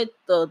wanted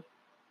to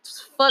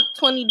fuck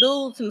 20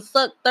 dudes and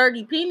suck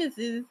 30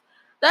 penises,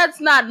 that's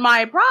not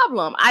my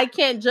problem. I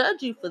can't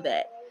judge you for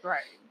that. Right.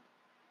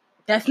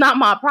 That's not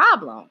my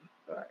problem.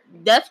 Right.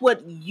 That's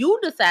what you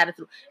decided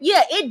to.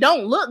 Yeah, it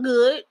don't look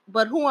good,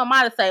 but who am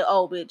I to say,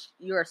 oh, bitch,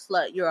 you're a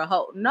slut, you're a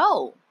hoe?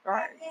 No.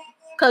 Right.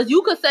 Because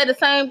you could say the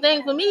same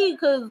thing for me,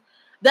 because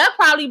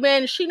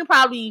she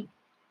probably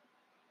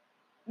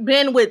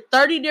been with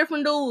 30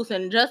 different dudes,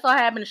 and just so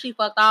happened she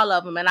fucked all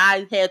of them, and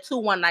I had 2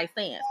 one-night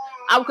stands.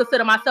 I would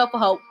consider myself a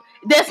hoe.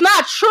 That's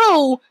not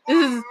true.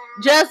 This is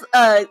just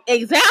an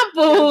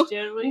example,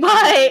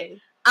 but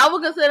I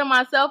would consider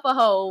myself a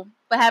hoe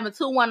for having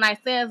 2 one-night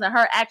stands and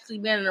her actually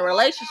being in a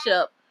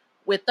relationship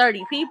with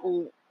 30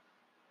 people.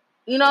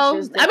 You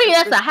know, I mean,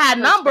 that's a high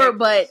number,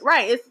 but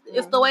right,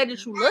 it's the way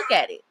that you look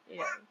at it.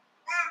 Yeah.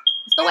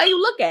 the way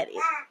you look at it.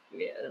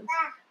 Yeah,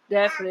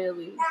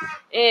 definitely.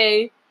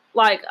 And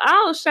like, I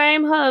don't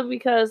shame her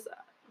because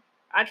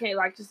I can't,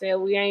 like you said,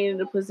 we ain't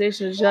in a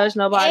position to judge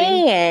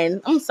nobody.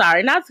 And I'm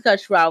sorry, not to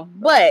cut you off,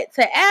 but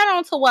to add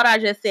on to what I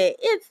just said,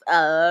 it's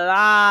a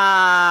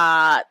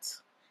lot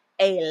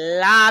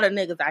of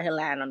niggas out here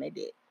lying on their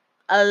dick.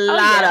 A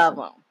lot of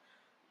them.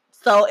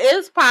 So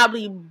it's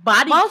probably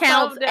body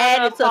counts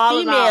added to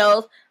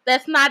females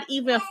that's not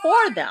even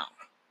for them.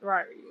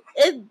 Right.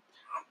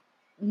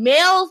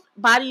 Males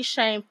body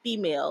shame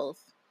females,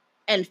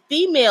 and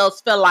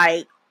females feel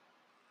like,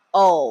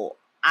 oh,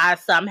 I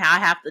somehow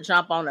have to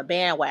jump on a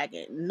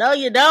bandwagon. No,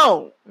 you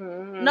don't.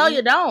 Mm-hmm. No,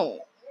 you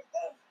don't.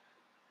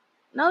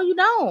 No, you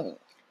don't.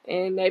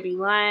 And they be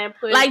lying.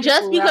 Like,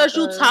 just because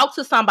you talk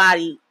to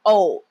somebody,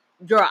 oh,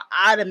 you're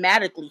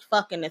automatically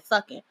fucking and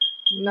sucking.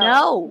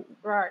 No.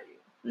 Right.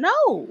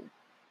 No.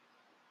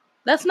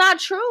 That's not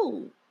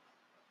true.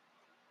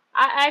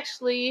 I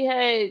actually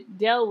had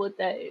dealt with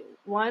that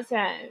one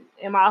time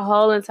in my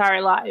whole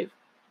entire life.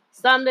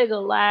 Some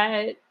nigga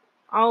lied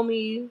on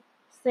me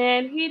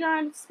saying he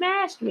done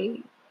smashed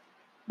me.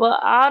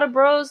 But all the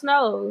bros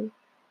know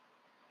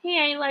he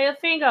ain't lay a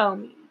finger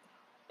on me.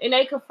 And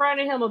they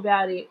confronted him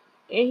about it.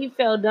 And he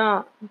fell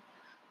dumb.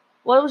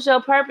 What was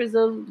your purpose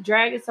of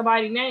dragging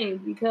somebody's name?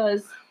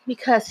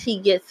 Because he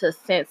gets a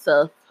sense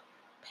of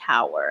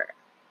power.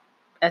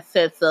 A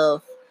sense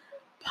of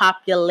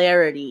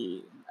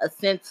popularity. A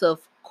sense of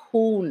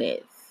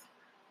coolness.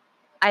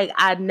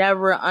 I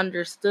never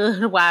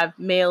understood why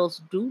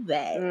males do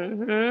that.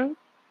 Mm-hmm.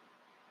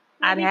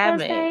 I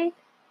haven't. They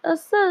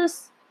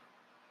assist.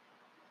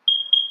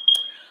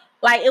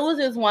 Like, it was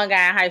this one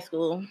guy in high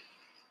school.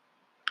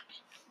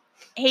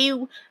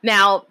 Me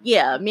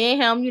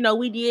and him, you know,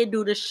 we did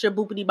do the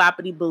shaboopity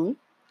boppity boo.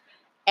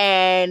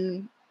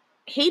 And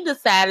he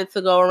decided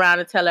to go around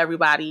and tell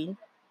everybody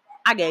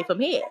I gave him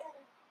head,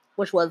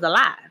 which was a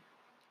lie.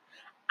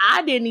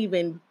 I didn't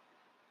even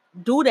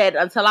do that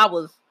until I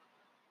was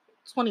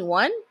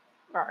 21.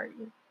 Right.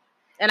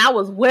 And I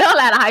was well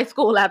out of high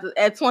school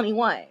at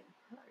 21. Right.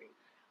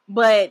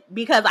 But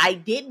because I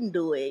didn't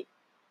do it,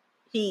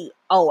 and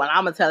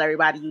I'm going to tell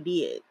everybody you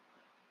did.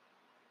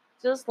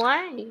 Just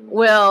lame.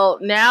 Well,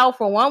 now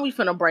for one, we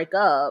finna break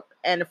up.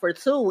 And for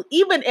two,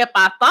 even if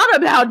I thought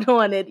about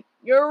doing it,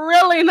 you're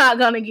really not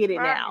going to get it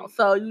now.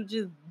 So you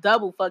just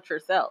double fucked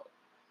yourself.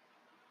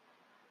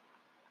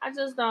 I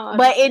just don't understand.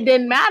 But it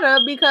didn't matter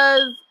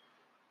because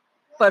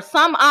for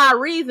some odd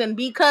reason,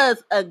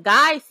 because a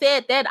guy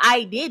said that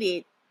I did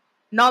it,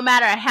 no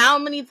matter how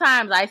many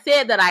times I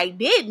said that I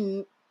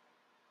didn't,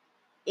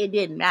 it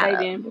didn't matter.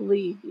 They didn't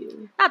believe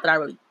you. Not that I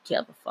really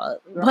care the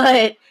fuck,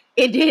 but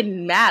it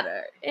didn't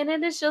matter. And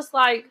then it's just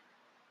like,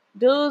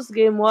 dudes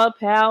get more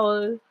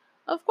power.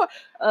 Of course.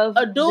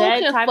 A dude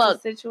can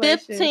fuck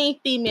 15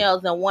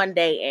 females in one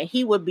day and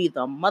he would be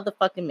the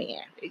motherfucking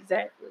man.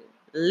 Exactly.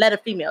 Let a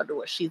female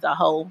do it. She's a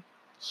hoe.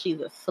 She's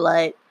a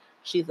slut.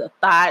 She's a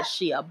thought.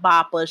 She a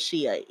bopper.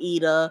 She a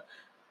eater.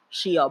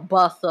 She a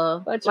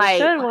busser. But you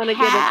shouldn't want to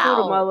get a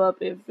shoot 'em up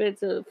if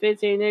it's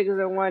 15 niggas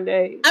in one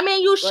day. I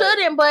mean, you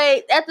shouldn't,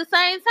 but at the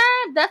same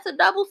time, that's a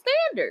double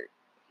standard.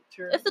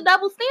 True. It's a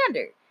double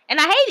standard. And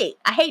I hate it.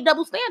 I hate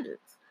double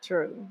standards.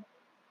 True.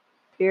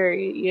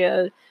 Period.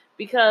 Yeah.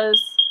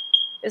 Because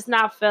it's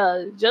not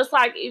fair. Just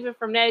like even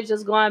from that,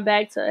 just going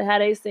back to how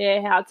they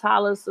said how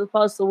Tyler's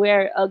supposed to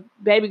wear, a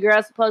baby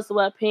girl's supposed to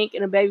wear pink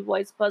and a baby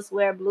boy's supposed to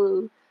wear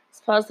blue.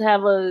 Supposed to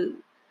have a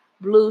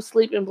blue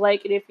sleeping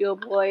blanket if you're a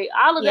boy.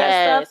 All of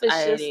that stuff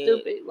is just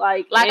stupid.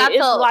 Like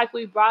it's like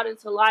we brought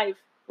into life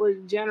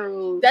with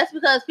general. That's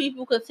because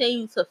people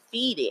continue to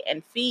feed it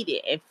and feed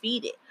it and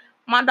feed it.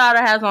 My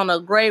daughter has on a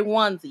gray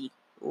onesie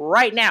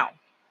right now.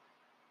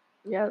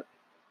 Yep.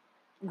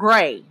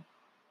 Gray.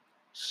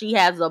 She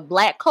has a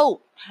black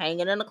coat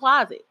hanging in the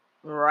closet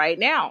right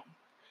now.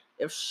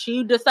 If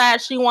she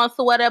decides she wants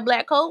to wear that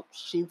black coat,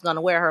 she's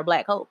gonna wear her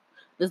black coat.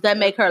 Does that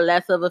make her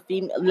less of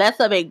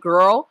a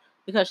girl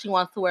because she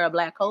wants to wear a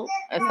black coat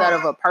instead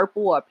of a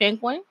purple or a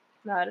pink one?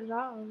 Not at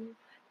all.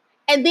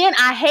 And then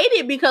I hate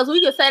it because we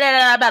could say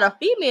that about a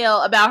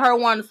female, about her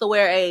wanting to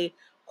wear a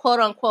quote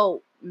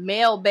unquote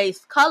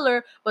male-based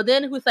color, but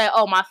then if we say,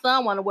 oh, my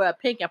son want to wear a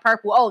pink and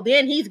purple, oh,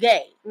 then he's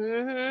gay.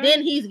 Mm-hmm.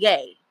 Then he's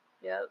gay.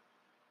 Yep.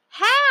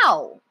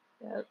 How?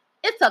 Yep.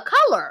 It's a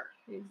color.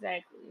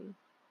 Exactly.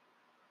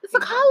 It's a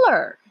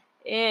color.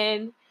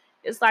 And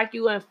it's like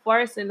you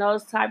enforcing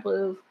those type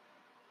of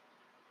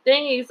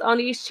things on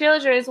these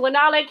children when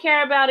all they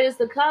care about is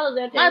the color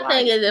that they My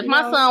thing is, if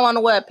my son want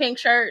to wear a pink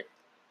shirt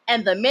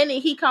and the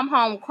minute he come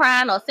home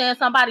crying or saying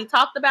somebody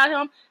talked about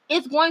him,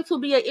 it's going to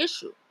be an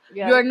issue.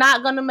 Yep. You're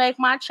not going to make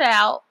my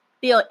child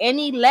feel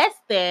any less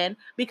than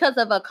because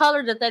of a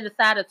color that they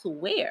decided to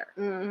wear.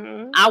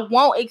 Mm-hmm. I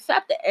won't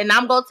accept it. And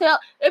I'm going to tell,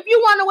 if you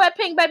want to wear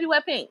pink, baby,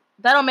 wear pink.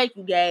 That don't make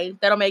you gay.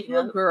 That don't make you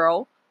a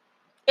girl.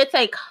 It's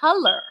a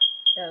color.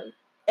 Yep.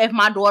 If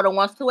my daughter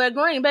wants to wear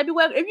green, baby,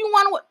 if you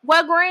want to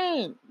wear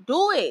green,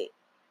 do it.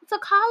 It's a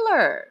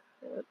color.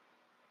 Yep.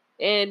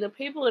 And the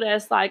people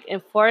that's like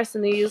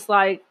enforcing these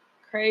like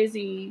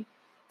crazy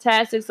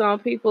tactics on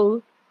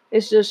people.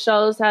 It just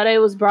shows how they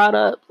was brought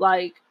up.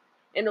 Like,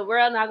 in the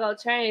world not gonna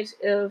change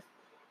if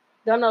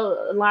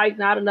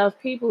not enough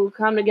people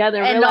come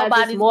together and realize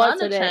nobody's more gonna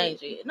to that.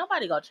 change it.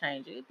 Nobody gonna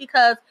change it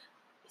because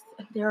it's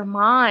in their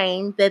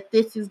mind that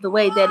this is the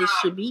way that it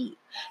should be.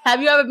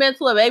 Have you ever been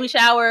to a baby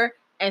shower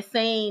and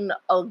seen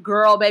a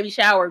girl baby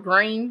shower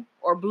green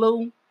or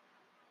blue?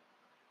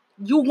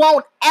 You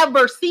won't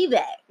ever see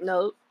that.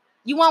 Nope.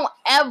 You won't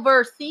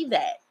ever see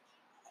that.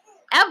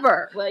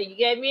 Ever. Well, you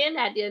gave me an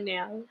idea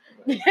now.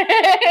 You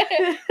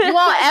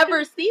won't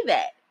ever see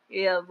that.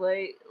 Yeah, but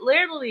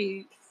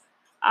literally,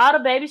 all the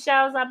baby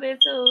showers I've been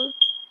to,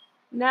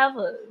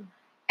 never.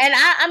 And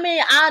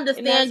I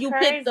understand you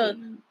picked the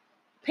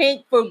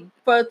pink for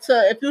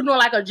if you're doing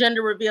like a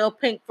gender reveal,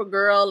 pink for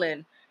girl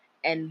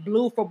and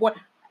blue for boy.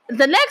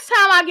 The next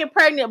time I get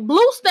pregnant,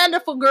 blue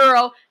standard for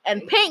girl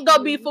and pink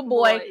go be for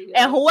boy.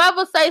 Yeah. And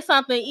whoever say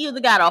something either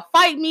gotta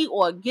fight me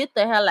or get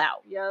the hell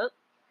out. Yep.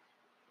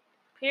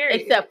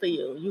 Period. Except for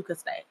you. You can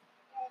stay.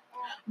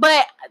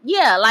 But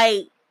yeah,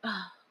 like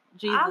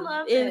Jesus. I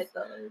love that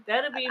though.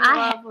 That'll be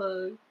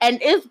more and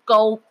it's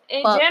go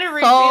fuck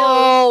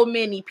so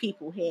many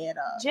people head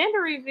up. Gender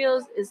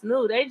reveals is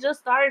new. They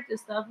just started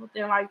this stuff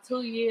within like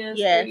 2 years,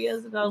 3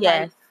 years ago.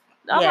 Yes.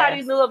 Like,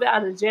 nobody knew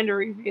about a gender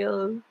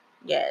reveal.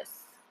 Yes.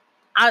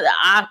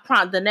 I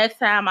promise the next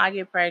time I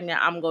get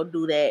pregnant, I'm gonna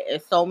do that.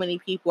 And so many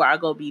people are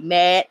gonna be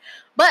mad.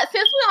 But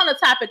since we're on the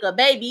topic of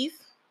babies,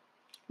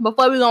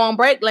 before we go on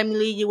break, let me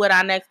leave you with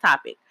our next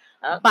topic.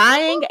 Okay.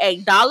 Buying a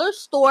dollar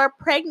store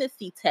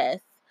pregnancy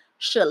test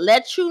should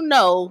let you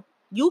know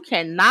you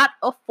cannot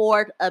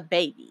afford a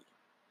baby.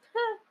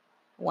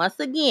 Once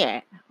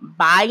again,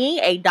 buying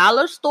a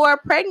dollar store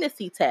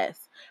pregnancy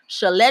test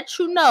should let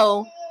you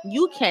know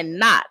you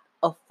cannot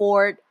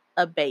afford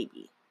a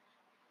baby.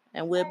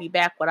 And we'll be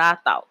back with our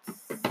thoughts.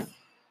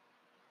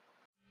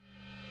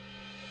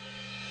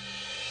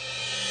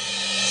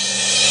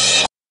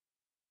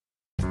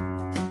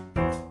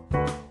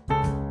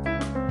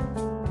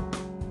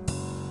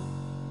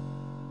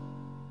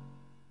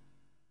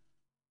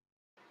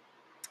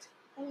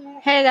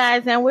 Hey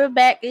guys, and we're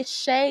back. It's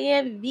Shay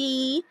and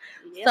V.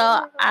 Yeah.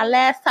 So our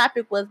last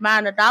topic was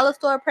buying a dollar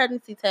store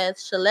pregnancy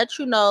test should let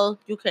you know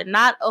you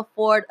cannot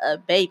afford a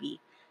baby.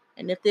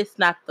 And if this is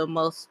not the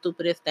most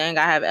stupidest thing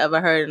I have ever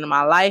heard in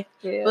my life,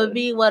 but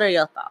V, what are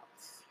your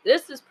thoughts?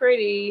 This is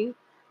pretty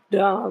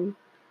dumb.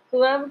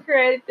 Whoever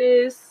created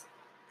this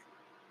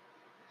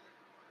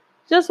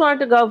just wanted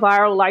to go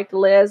viral like the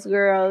last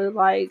girl.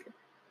 Like,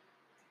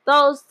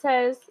 those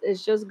tests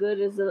is just good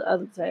as the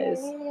other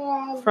tests.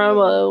 From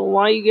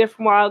one you get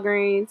from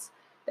Walgreens,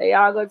 they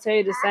all gonna tell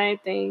you the same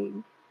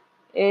thing,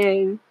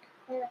 and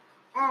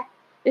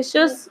it's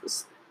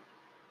just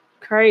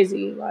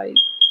crazy. Like,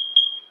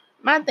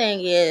 my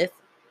thing is,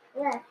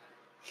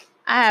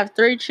 I have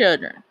 3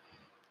 children,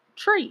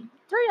 three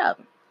of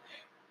them,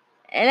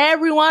 and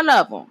every one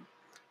of them,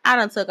 I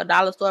done took a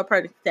dollar store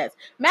pregnancy test.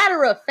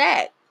 Matter of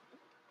fact,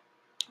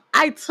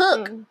 I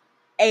took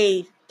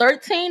a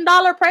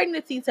 $13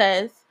 pregnancy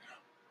test.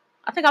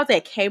 I think I was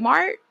at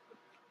Kmart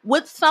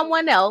with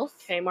someone else.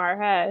 Kmart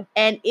had.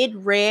 And it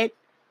read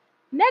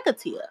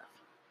negative.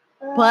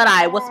 But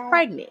I was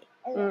pregnant.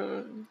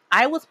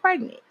 I was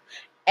pregnant.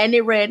 And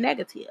it read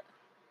negative.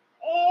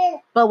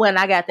 But when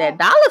I got that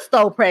dollar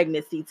store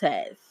pregnancy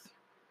test,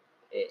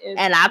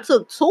 and I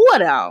took 2 of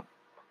them,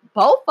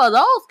 both of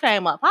those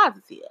came up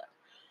positive.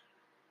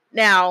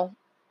 Now,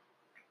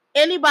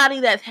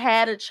 anybody that's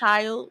had a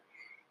child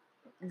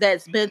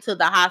that's been to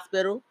the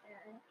hospital,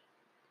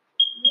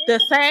 the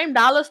same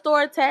dollar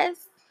store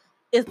test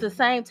is the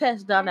same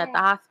test done at the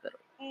hospital.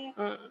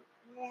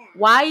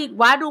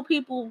 Why do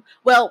people...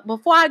 Well,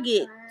 before I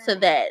get to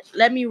that,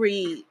 let me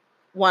read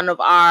one of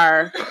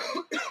a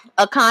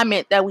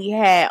comment that we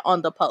had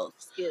on the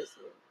post. Excuse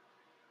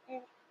me.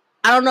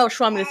 I don't know if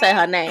she wants me to say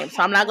her name,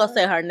 so I'm not going to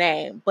say her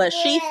name. But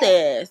she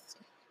says,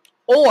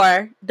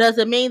 or does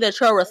it mean that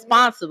you're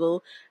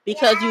responsible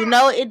because you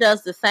know it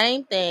does the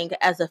same thing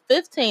as a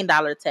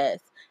 $15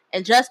 test?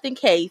 And just in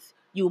case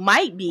you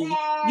might be,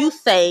 you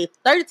save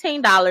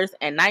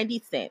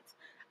 $13.90.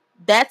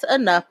 That's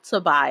enough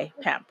to buy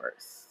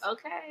Pampers.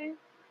 Okay.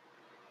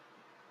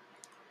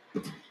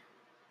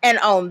 And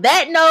on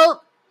that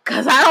note,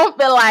 because I don't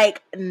feel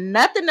like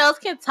nothing else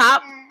can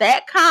top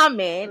that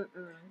comment,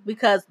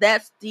 because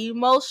that's the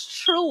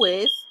most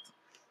truest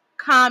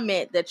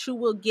comment that you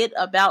will get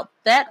about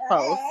that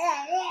post,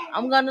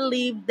 I'm going to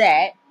leave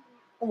that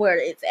where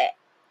it's at.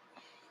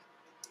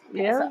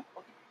 Yeah.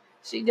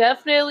 She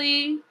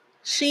definitely...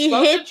 She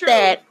hit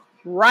that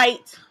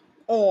right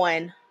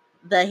on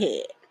the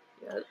head.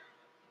 Yep.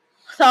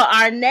 So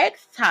our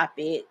next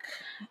topic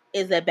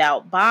is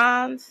about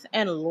bonds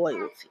and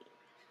loyalty.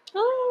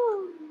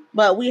 Ooh.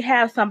 But we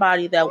have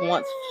somebody that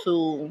wants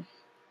to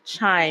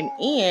chime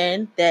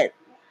in that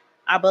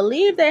I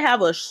believe they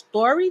have a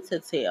story to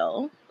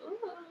tell.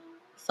 Ooh.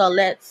 So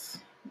let's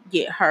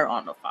get her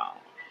on the phone.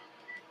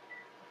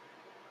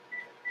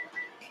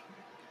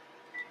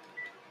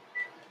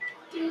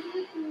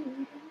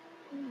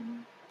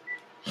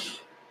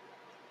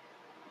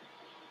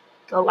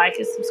 Go like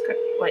and subscribe.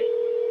 Wait.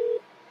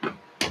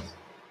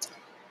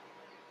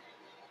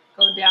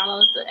 Go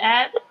download the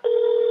app.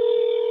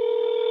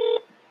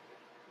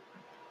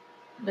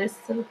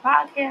 Listen to the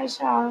podcast,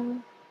 y'all.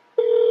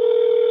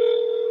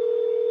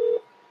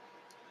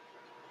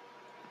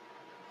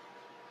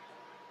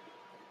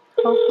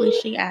 Hopefully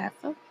she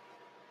answers.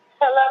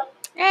 Hello?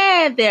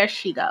 And there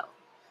she goes.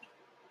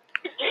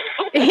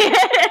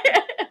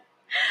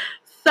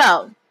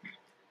 So,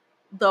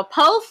 the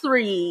post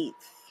reads,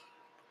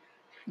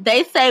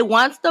 they say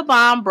once the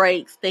bond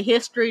breaks, the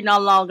history no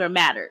longer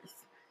matters.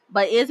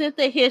 But isn't it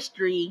the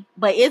history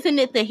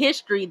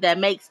that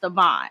makes the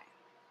bond?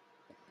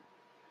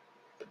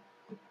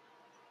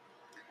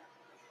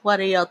 What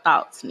are your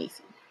thoughts,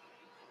 Nisi?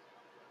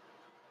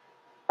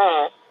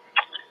 That's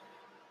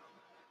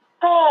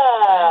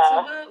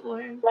a good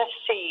one. Let's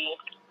see.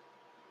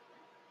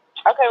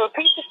 Okay,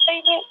 repeat the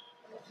statement.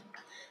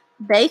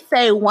 They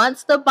say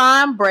once the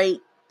bond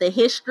breaks, the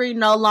history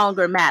no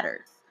longer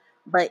matters.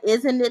 But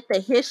isn't it the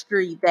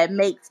history that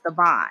makes the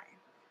bond?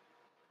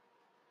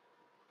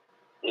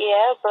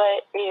 Yeah,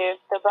 but if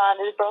the bond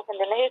is broken,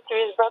 then the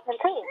history is broken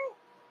too.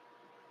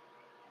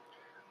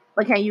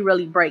 But can you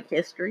really break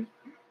history?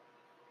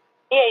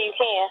 Yeah, you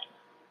can.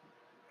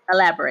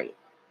 Elaborate.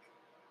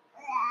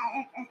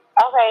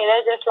 Okay,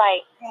 that's just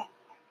like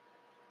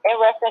in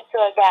reference to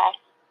a guy.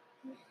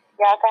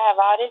 Y'all can have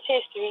all this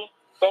history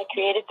that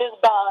created this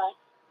bond,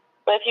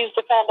 but if you used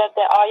to find out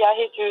that all y'all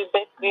history is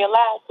basically a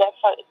lie, that's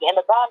how, and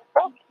the bond is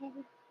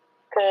broken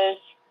because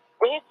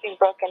the history's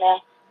broken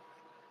now.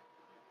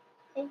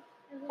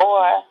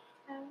 Or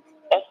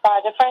as far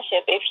as a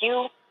friendship, if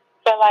you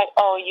feel like,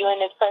 oh, you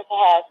and this person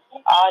have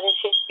all this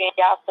history in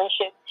y'all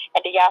friendship,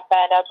 and then y'all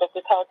find out that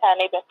this whole time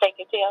they've been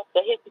faking tail,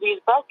 the history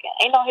is broken.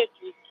 Ain't no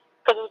history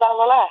because it was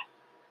all a lie.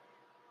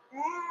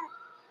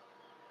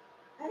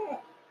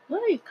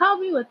 Well, you caught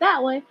me with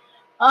that one.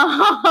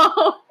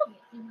 Oh,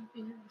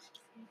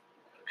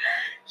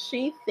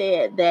 she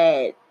said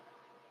that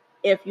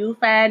if you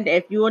and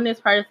this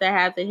person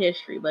has a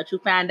history, but you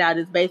find out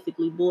it's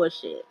basically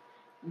bullshit,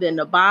 then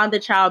the bond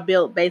that y'all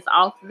built based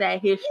off of that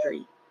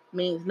history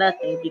means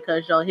nothing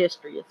because your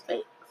history is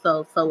fake.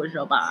 So is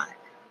your bond.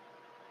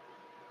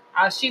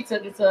 She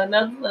took it to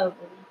another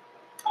level.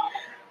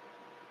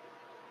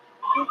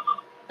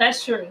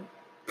 That's true.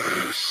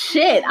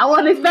 Shit, I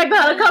wasn't expecting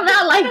her to come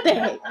out like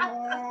that.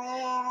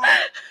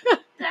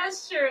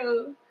 That's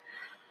true.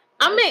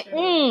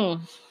 Because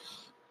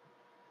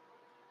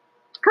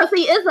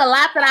see, it's a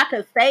lot that I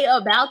could say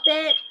about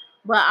that,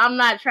 but I'm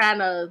not trying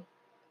to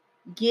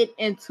get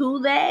into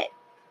that.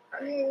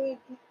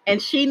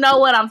 And she know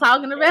what I'm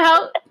talking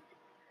about.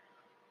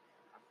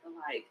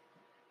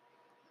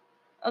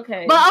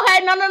 Okay. But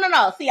okay,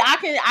 no. See,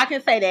 I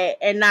can say that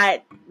and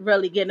not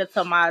really get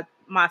into my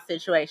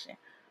situation.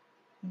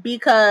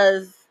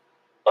 Because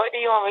Or do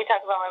you want me to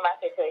talk about my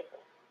situation?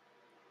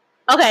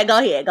 Okay, go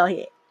ahead.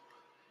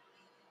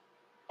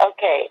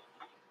 Okay.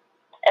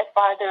 As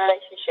far as the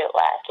relationship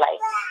wise, like,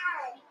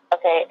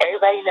 okay,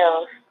 everybody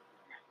knows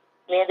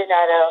me and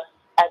Donato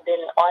have been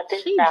on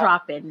this now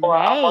for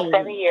almost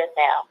 7 years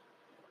now.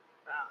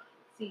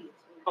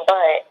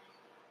 But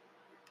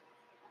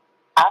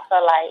I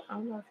feel like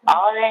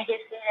all that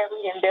history that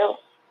we done built,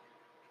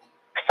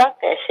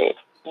 fuck that shit.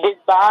 This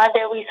bond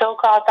that we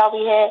so-called thought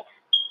we had,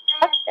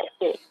 fuck that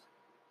shit.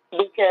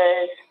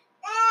 Because,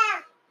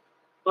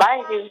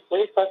 mind you, we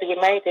were supposed to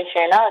get married this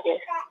year in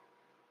August.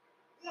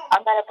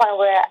 I'm at a point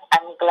where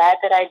I'm glad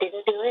that I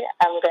didn't do it.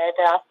 I'm glad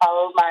that I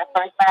followed my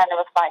first mind and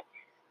was like,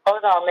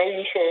 hold on, maybe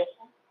you should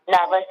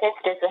not rush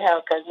into this with him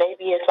because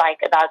maybe it's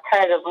like an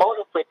alternative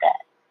motive with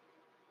that.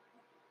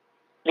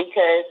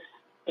 Because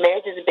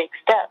marriage is a big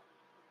step.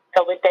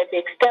 So with that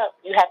big step,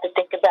 you have to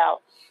think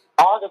about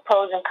all the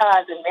pros and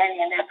cons of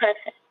marrying that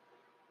person.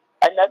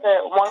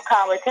 Another one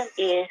con with him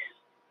is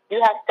you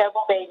have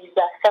several babies, you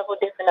got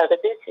several different other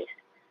bitches.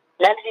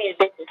 None of these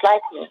bitches like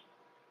me.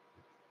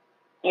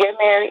 You're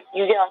married,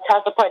 you get on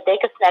child support, they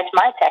could snatch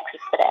my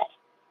taxes for that.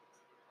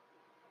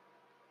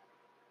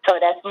 So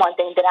that's one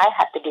thing that I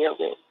have to deal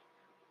with.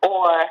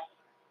 Or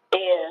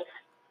if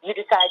you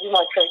decide you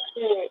want your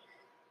kids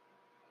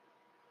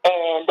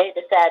and they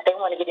decide they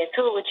want to get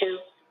into it with you,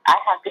 I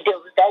have to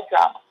deal with that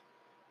drama.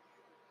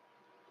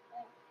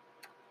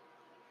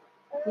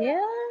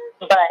 Yeah.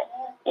 But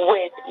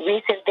with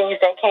recent things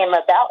that came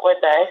about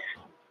with us,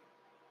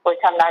 which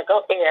I'm not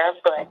going to air,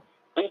 but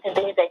recent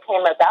things that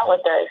came about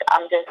with us,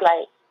 I'm just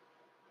like,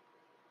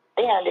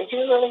 damn, did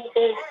you really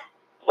just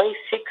waste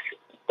 7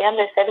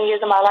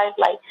 years of my life?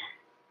 Like,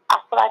 I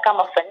feel like I'm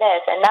a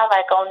finesse, and not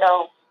like,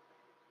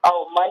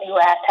 money or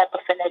that type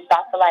of finesse, but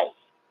I feel like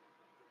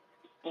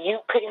you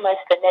pretty much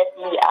finessed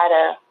me out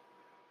of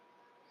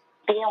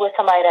being with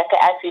somebody that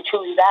could actually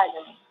truly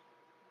value me.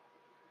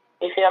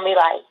 You feel me?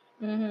 Like,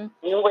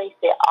 you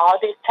wasted all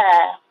this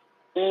time.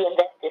 We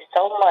invested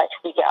so much.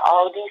 We got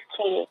all these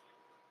kids.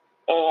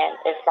 And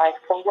it's like,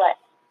 for what?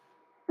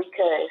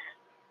 Because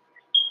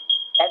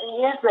 7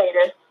 years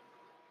later,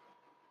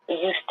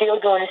 you still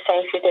doing the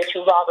same shit that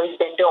you've always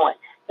been doing.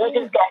 You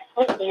just got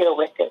sneakier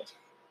with it.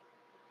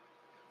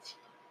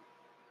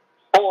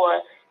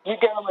 or you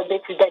dealing with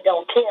bitches that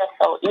don't care.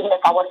 So even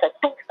if I was to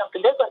think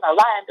something, they're gonna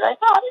lie and be like,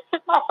 "Oh, this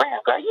is my friend,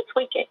 girl. You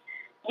tweaking.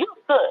 You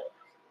good?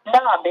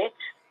 Nah,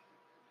 bitch."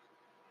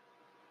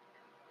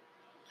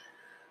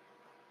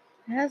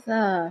 That's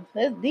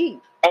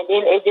deep. And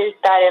then it just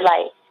started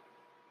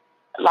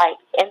like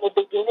in the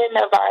beginning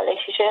of our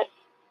relationship,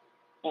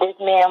 this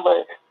man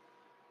was.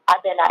 I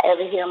bet not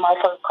ever hear a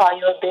motherfucker call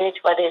you a bitch,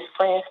 whether it's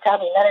friends, tell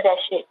me none of that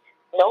shit.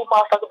 No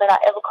motherfucker better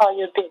not ever call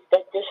you a bitch.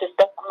 That's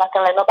disrespect. I'm not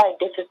gonna let nobody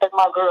disrespect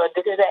my girl.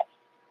 This is that.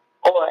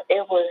 Or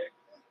it was,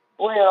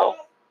 well,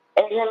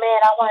 as a man,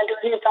 I want to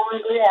do this, I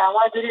want to do that, I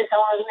want to do this, I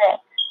want to do that.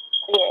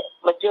 Yeah,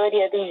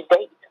 majority of these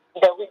dates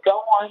that we go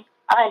on,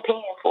 I ain't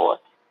paying for.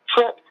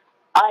 Trips,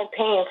 I ain't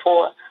paying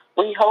for.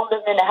 We hold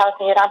them in the house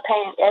and yet I'm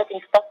paying every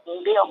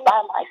fucking bill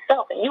by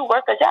myself and you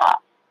work a job.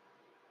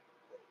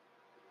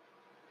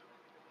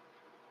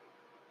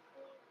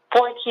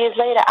 4 kids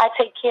later, I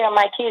take care of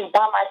my kids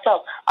by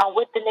myself. I'm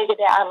with the nigga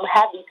that I'm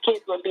have these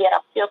kids with me and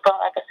I'm still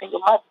feeling like a single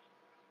mother.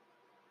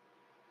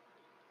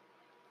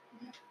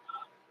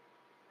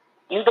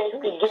 You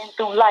basically getting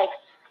through life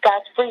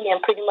scotch-free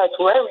and pretty much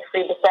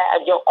worry-free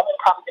besides your own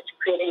problems that you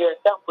created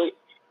yourself with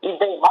these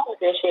big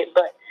moments and shit.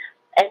 But,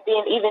 and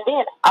then, even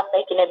then, I'm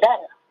making it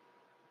better.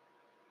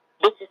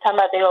 Bitches talking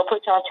about they gonna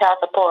put you on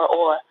child support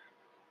or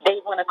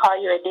they want to call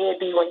you a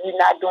deadbeat when you're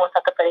not doing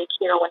something for their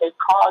kid or when they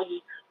call you,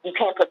 you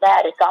can't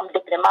provide it. So I'm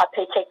dipping in my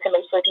paycheck to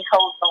make sure these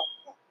hoes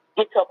don't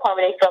get to a point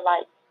where they feel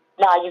like,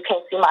 nah, you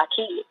can't see my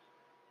kid.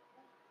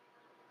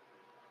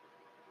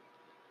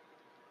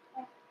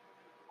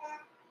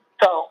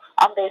 So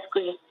I'm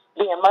basically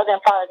being mother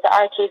and father to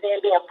our kids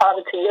and being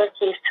father to your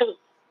kids too.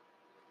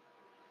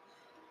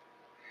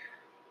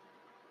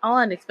 I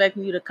wasn't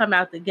expecting you to come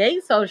out the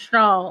gate so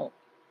strong.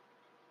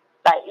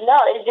 Like, no,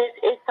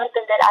 it's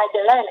something that I've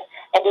been learning.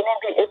 And then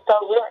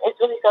it's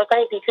really so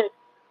crazy because,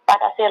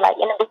 like I said, like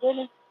in the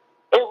beginning,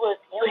 it was,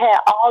 you had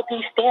all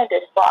these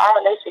standards for our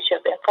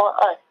relationship and for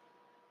us.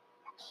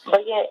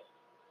 But yet,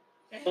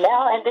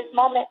 now in this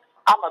moment,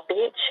 I'm a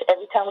bitch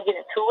every time we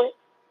get into it.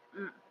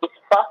 It's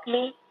fuck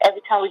me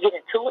every time we get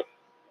into it.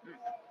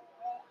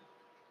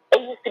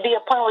 It used to be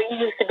a point where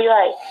you used to be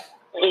like,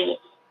 G,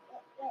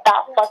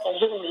 stop fucking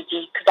hitting me,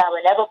 G, because I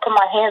would never put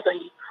my hands on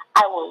you.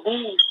 I will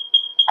leave.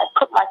 I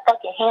put my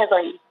fucking hands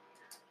on you.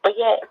 But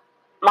yet,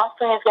 my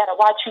friends gotta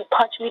watch you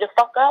punch me the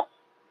fuck up.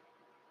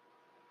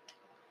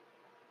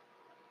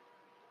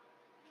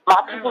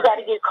 My people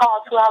gotta get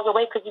called 2 hours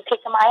away because you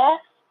kicking my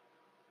ass.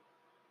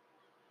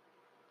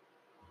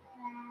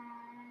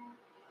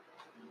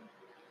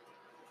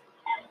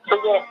 But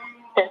yet,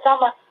 since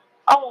I'm a,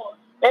 oh,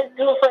 let's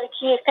do it for the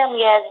kids,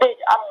 family ass bitch,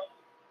 I'm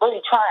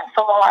really trying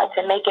so hard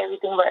to make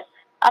everything work.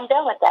 I'm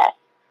done with that.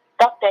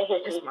 Fuck that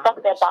history.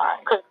 Fuck that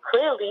bond. Because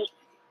clearly,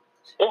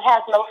 it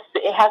has no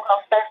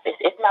surface.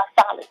 It's not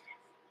solid.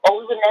 Or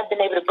we would never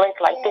been able to break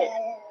like this.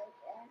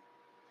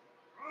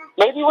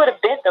 Maybe it would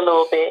have bent a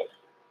little bit,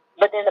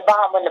 but then the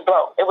bond wouldn't have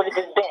broke. It would have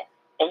just bent.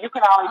 And you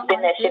can always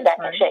bend that shit back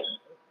in shape.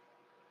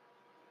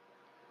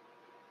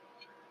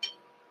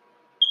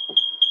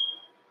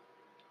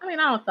 I mean,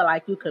 I don't feel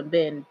like you can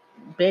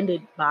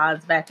bended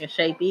bonds back in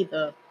shape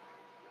either.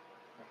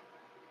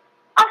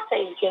 I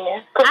say you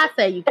can. I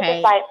say you can't.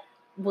 It's like,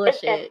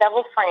 bullshit. There's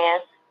several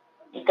friends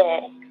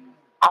that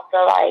I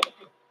feel like,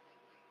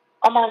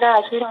 oh my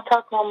gosh, we don't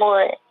talk no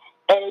more. And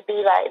they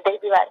be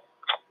like,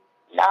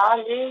 nah,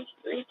 we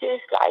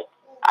just like,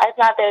 it's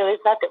not that there's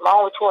nothing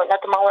wrong with you or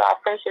nothing wrong with our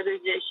friendship.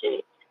 It's just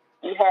shit.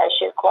 You had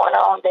shit going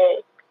on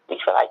that you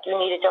feel like you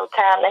needed your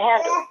time to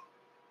handle.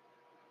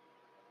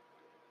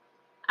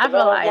 I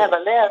feel like never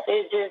left.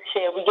 It's just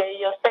shit. We gave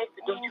you your space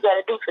to do what you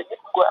gotta do so you can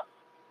go up.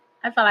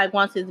 I feel like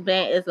once it's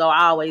bent, it's gonna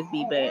always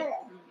be bent,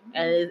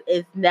 and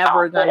it's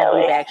never gonna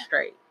be back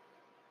straight.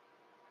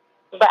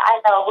 But I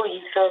know who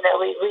you feel that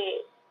we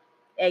with.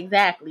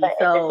 Exactly. But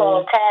so at the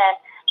same time,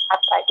 I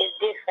feel like it's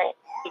different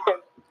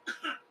because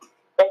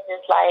it's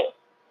just like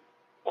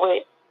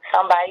with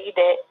somebody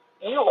that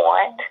you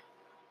want.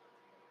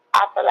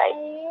 I feel like,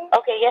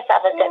 okay, yes,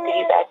 I've accepted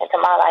you back into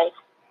my life.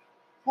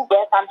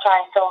 Yes, I'm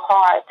trying so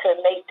hard to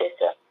make this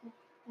a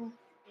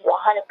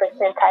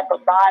 100% type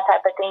of bond type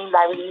of thing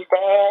like we used to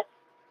have.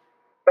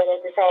 But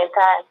at the same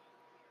time,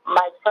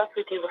 my trust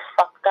with you was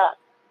fucked up.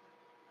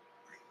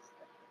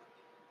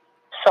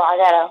 So I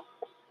gotta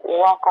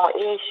walk on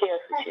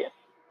eggshells with you.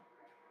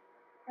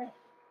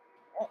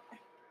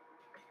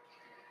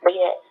 But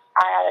yet,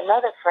 I got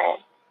another friend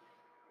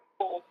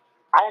who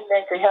I done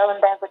been through hell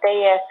and back with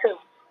their ass too.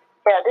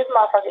 Yeah, this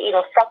motherfucker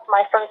even fucked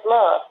my first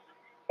love.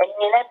 And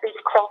me and that bitch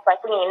close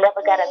like we ain't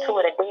never got into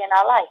it a day in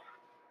our life.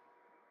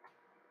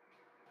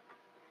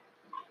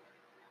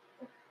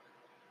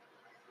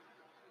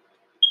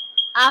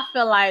 I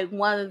feel like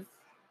once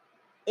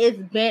it's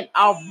bent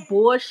off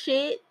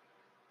bullshit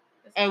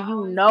and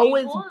you know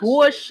it's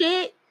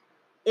bullshit,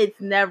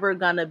 it's never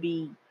gonna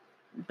be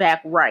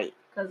back right.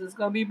 Because it's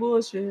gonna be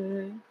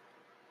bullshit.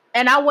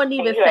 And I wouldn't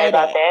even say say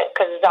that.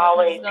 Because it's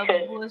always,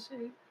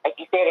 bullshit. like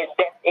you said,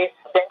 it's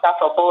bent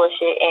off of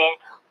bullshit. And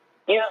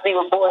Usually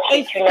with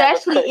bullshit,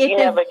 Especially if you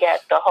never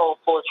get the whole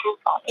full truth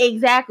on it.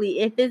 Exactly.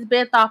 If it's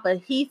based off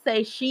of he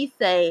say, she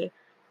say,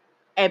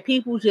 and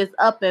people just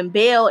up and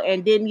bail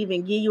and didn't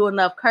even give you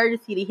enough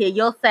courtesy to hear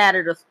your side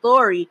of the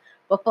story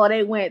before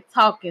they went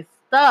talking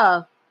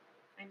stuff,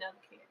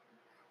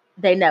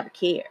 they never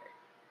cared.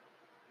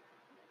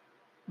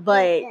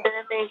 But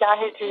that means y'all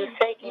hit you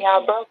fake and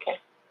y'all broken.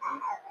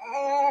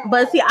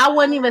 But see, I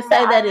wouldn't even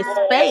say that it's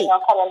fake.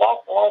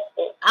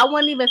 I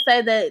wouldn't even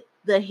say that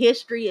the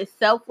history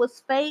itself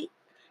was fake.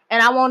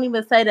 And I won't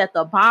even say that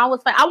the bond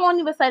was fake. I won't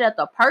even say that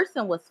the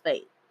person was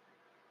fake.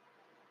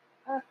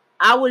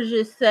 I would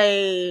just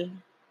say,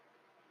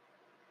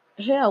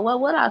 hell,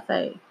 what would I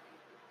say?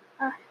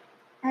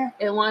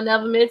 It wasn't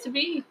never meant to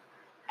be.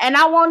 And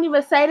I won't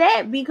even say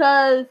that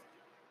because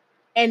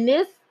in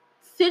this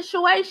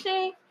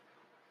situation,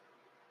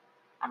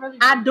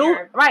 I do.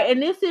 Right, in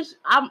this is,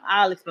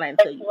 I'll explain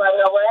to you. You want to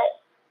know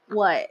what?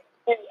 What?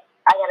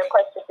 I got a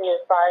question for you as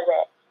far as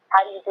that.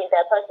 How do you think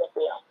that person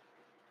feels?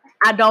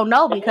 I don't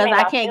know because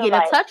I can't get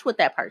in touch with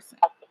that person.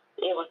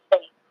 It was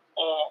fake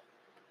and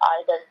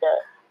all that stuff.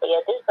 But yeah,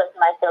 this person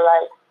might feel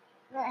like,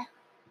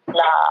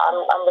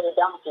 nah, I'm really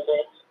done with you,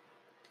 bitch.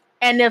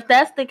 And if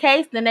that's the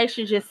case, then they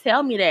should just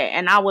tell me that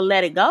and I will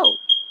let it go.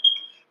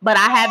 But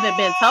I haven't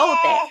been told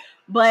that.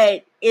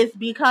 But it's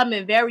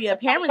becoming very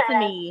apparent to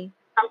me.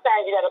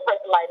 Sometimes you got a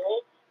person like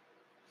me.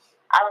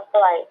 I don't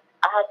feel like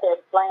I have to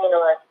explain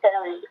or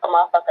tell you a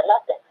motherfucker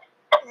nothing.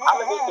 I'm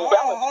gonna just be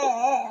done with you.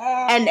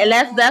 And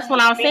that's what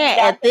I'm saying.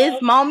 At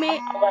this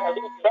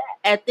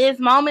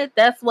moment,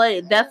 that's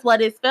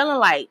what it's feeling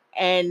like.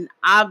 And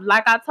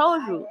like I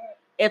told you,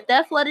 if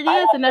that's what it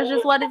is, then that's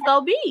just what it's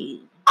gonna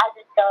be. I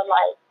just felt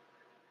like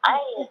I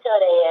ain't even tell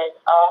their ass,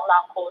 oh, I'm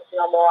not cool with you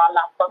no more. I'm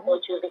not fucking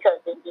with you because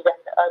this, that,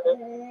 the other.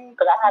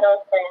 Because I had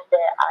those friends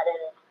that I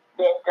didn't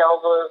bend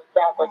over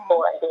backwards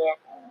for, and then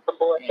the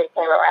bullshit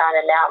came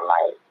around, and now I'm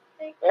like,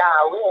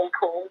 nah, we ain't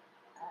cool.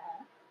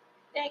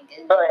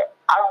 But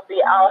I don't feel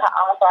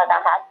like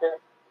I have to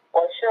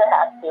or should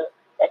have to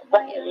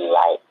explain to you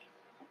like,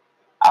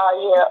 oh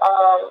yeah,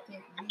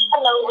 I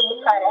know we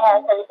just trying to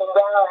have everything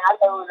down. I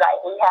know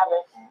like we have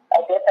a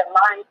different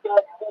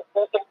mindset, we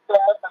thinking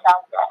stuff,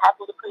 sometimes that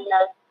happens between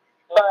us.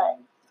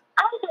 But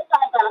I'm just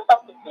trying to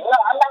fuck with you. No,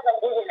 I'm not gonna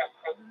give you that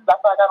shit.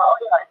 That's why I don't owe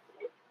you that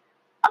shit.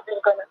 I'm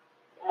just gonna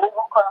move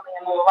on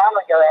and move around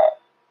with your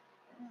ass.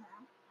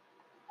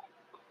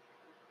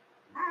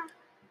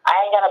 I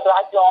ain't gonna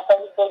block you on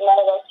Facebook, none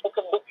of that shit,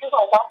 because you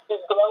gonna watch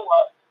this glow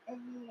up.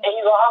 And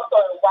you gonna also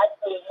watch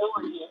me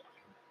doing it.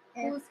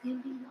 Who's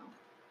getting beat on?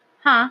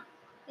 Huh?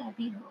 Got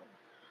beat on.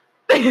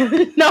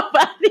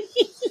 Nobody.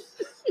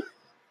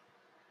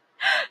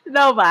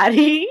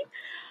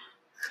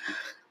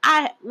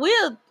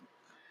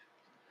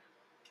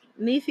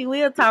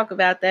 We'll talk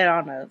about that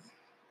on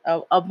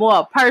a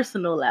more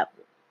personal level.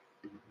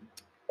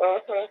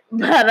 Mm-hmm.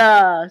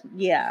 But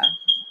yeah,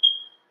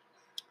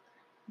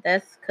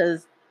 that's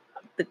because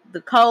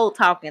the cold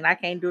talking. I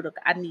can't do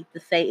I need to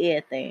say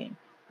everything.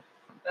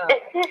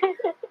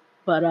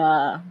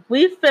 But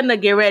we finna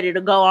get ready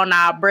to go on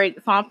our break,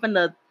 so I'm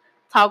finna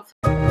talk.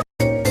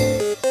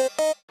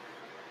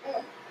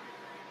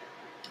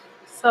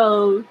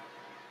 So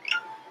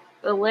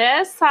the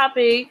last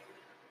topic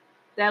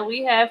that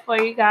we have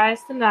for you guys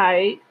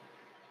tonight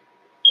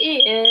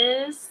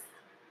is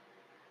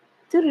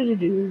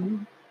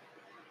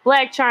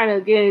Blac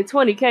Chyna getting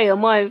 $20,000 a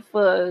month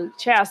for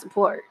child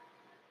support.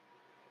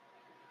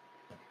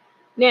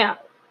 Now,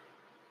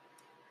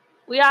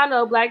 we all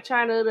know Blac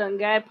Chyna done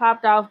got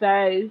popped off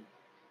by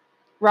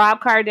Rob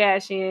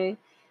Kardashian,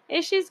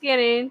 and she's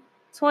getting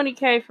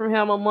 $20,000 from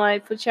him a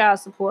month for child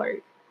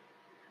support.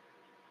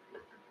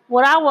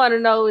 What I want to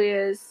know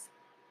is,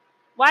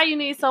 why you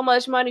need so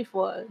much money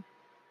for?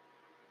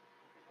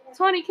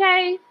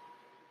 $20,000?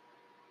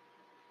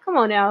 Come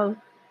on now.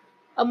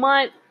 A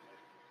month?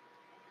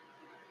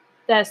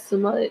 That's too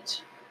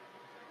much.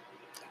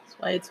 It's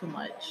way too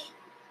much.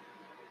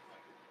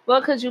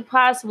 What could you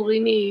possibly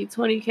need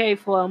 $20,000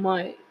 for a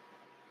month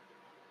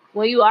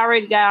when you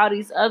already got all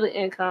these other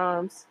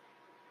incomes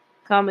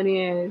coming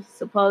in,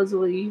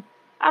 supposedly?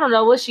 I don't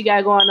know what she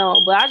got going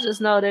on, but I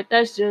just know that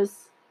that's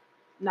just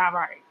not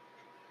right.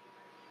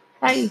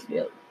 How you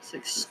feel? It's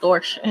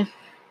extortion.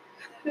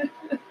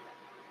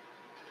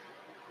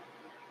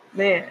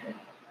 Man.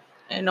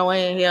 Ain't no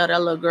way in hell that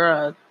little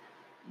girl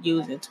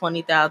using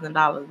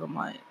 $20,000 a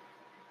month.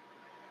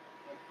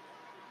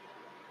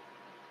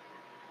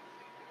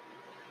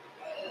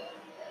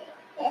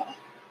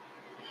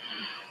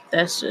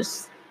 That's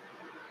just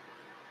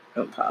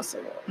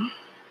impossible.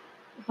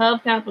 Her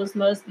Pampers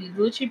must be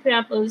Gucci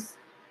Pampers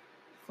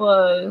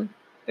for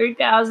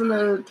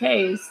 $3,000 a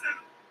case.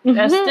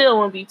 That still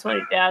won't be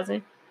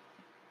 $20,000.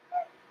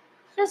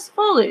 That's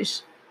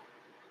foolish.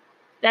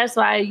 That's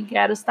why you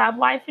gotta stop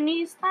wifing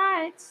these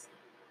sides.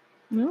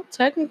 Well,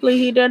 technically,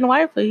 he didn't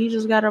wife her. He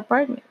just got her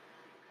pregnant.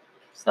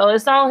 So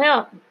it's on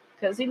him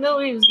because he knew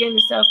he was getting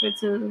himself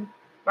into,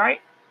 right?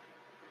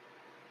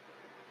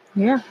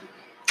 Yeah.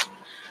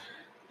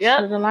 Yep.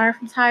 Should have learned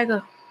from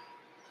Tiger.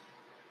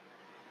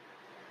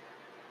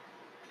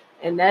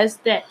 And that's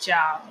that,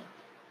 y'all.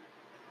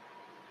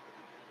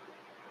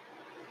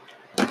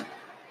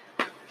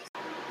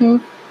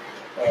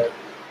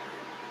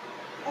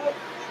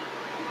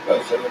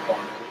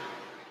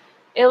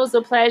 It was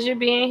a pleasure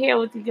being here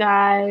with you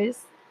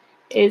guys.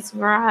 It's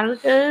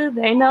Veronica.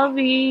 They know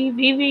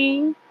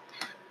Vivi.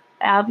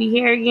 I'll be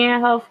here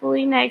again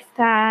hopefully next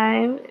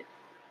time.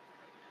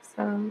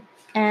 So,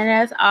 and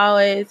as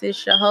always,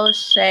 it's your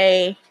host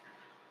Shay.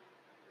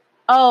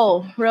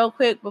 Oh, real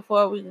quick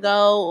before we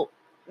go,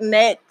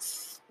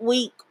 next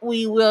week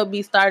we will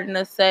be starting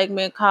a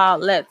segment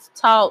called Let's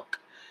Talk.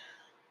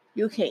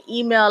 You can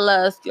email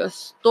us your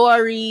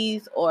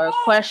stories or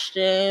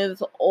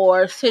questions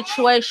or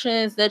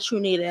situations that you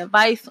need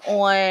advice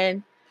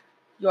on.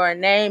 Your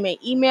name and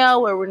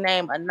email will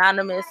remain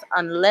anonymous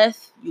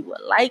unless you would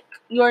like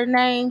your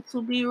name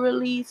to be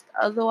released.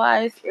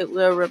 Otherwise, it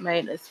will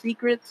remain a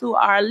secret to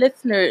our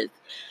listeners.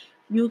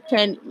 You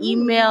can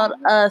email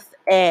us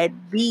at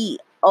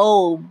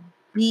BOBTW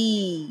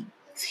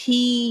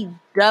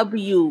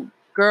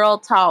Girl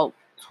Talk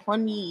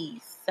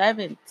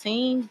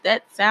 2017.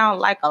 That sounds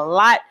like a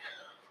lot.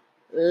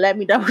 Let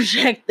me double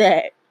check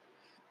that.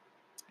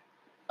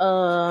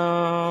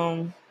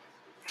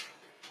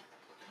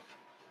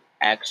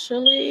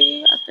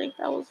 Actually, I think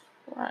that was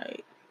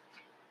right.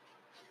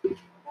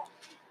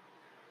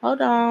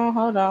 Hold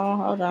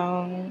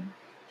on.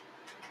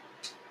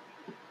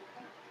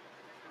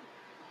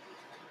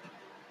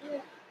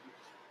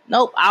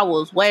 Nope, I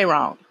was way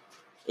wrong.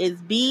 It's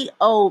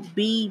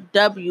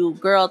BOBW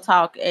Girl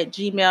Talk at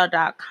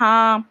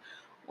gmail.com.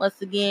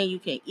 Once again, you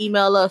can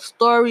email us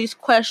stories,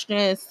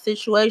 questions,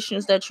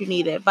 situations that you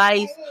need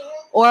advice,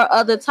 or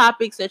other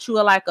topics that you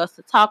would like us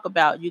to talk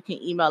about. You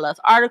can email us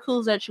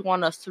articles that you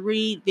want us to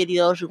read,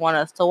 videos you want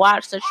us to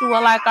watch that you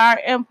would like our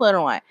input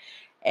on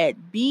at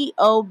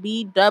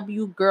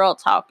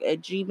BOBWGirlTalk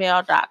at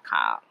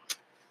gmail.com.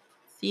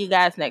 See you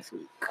guys next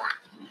week.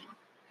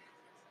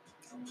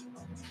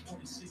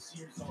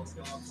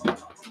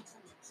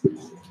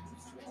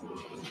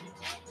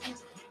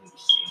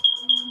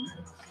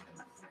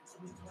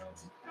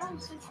 I'm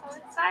just so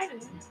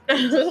excited.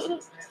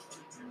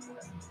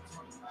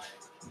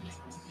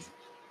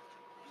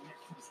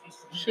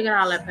 She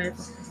got all that paper.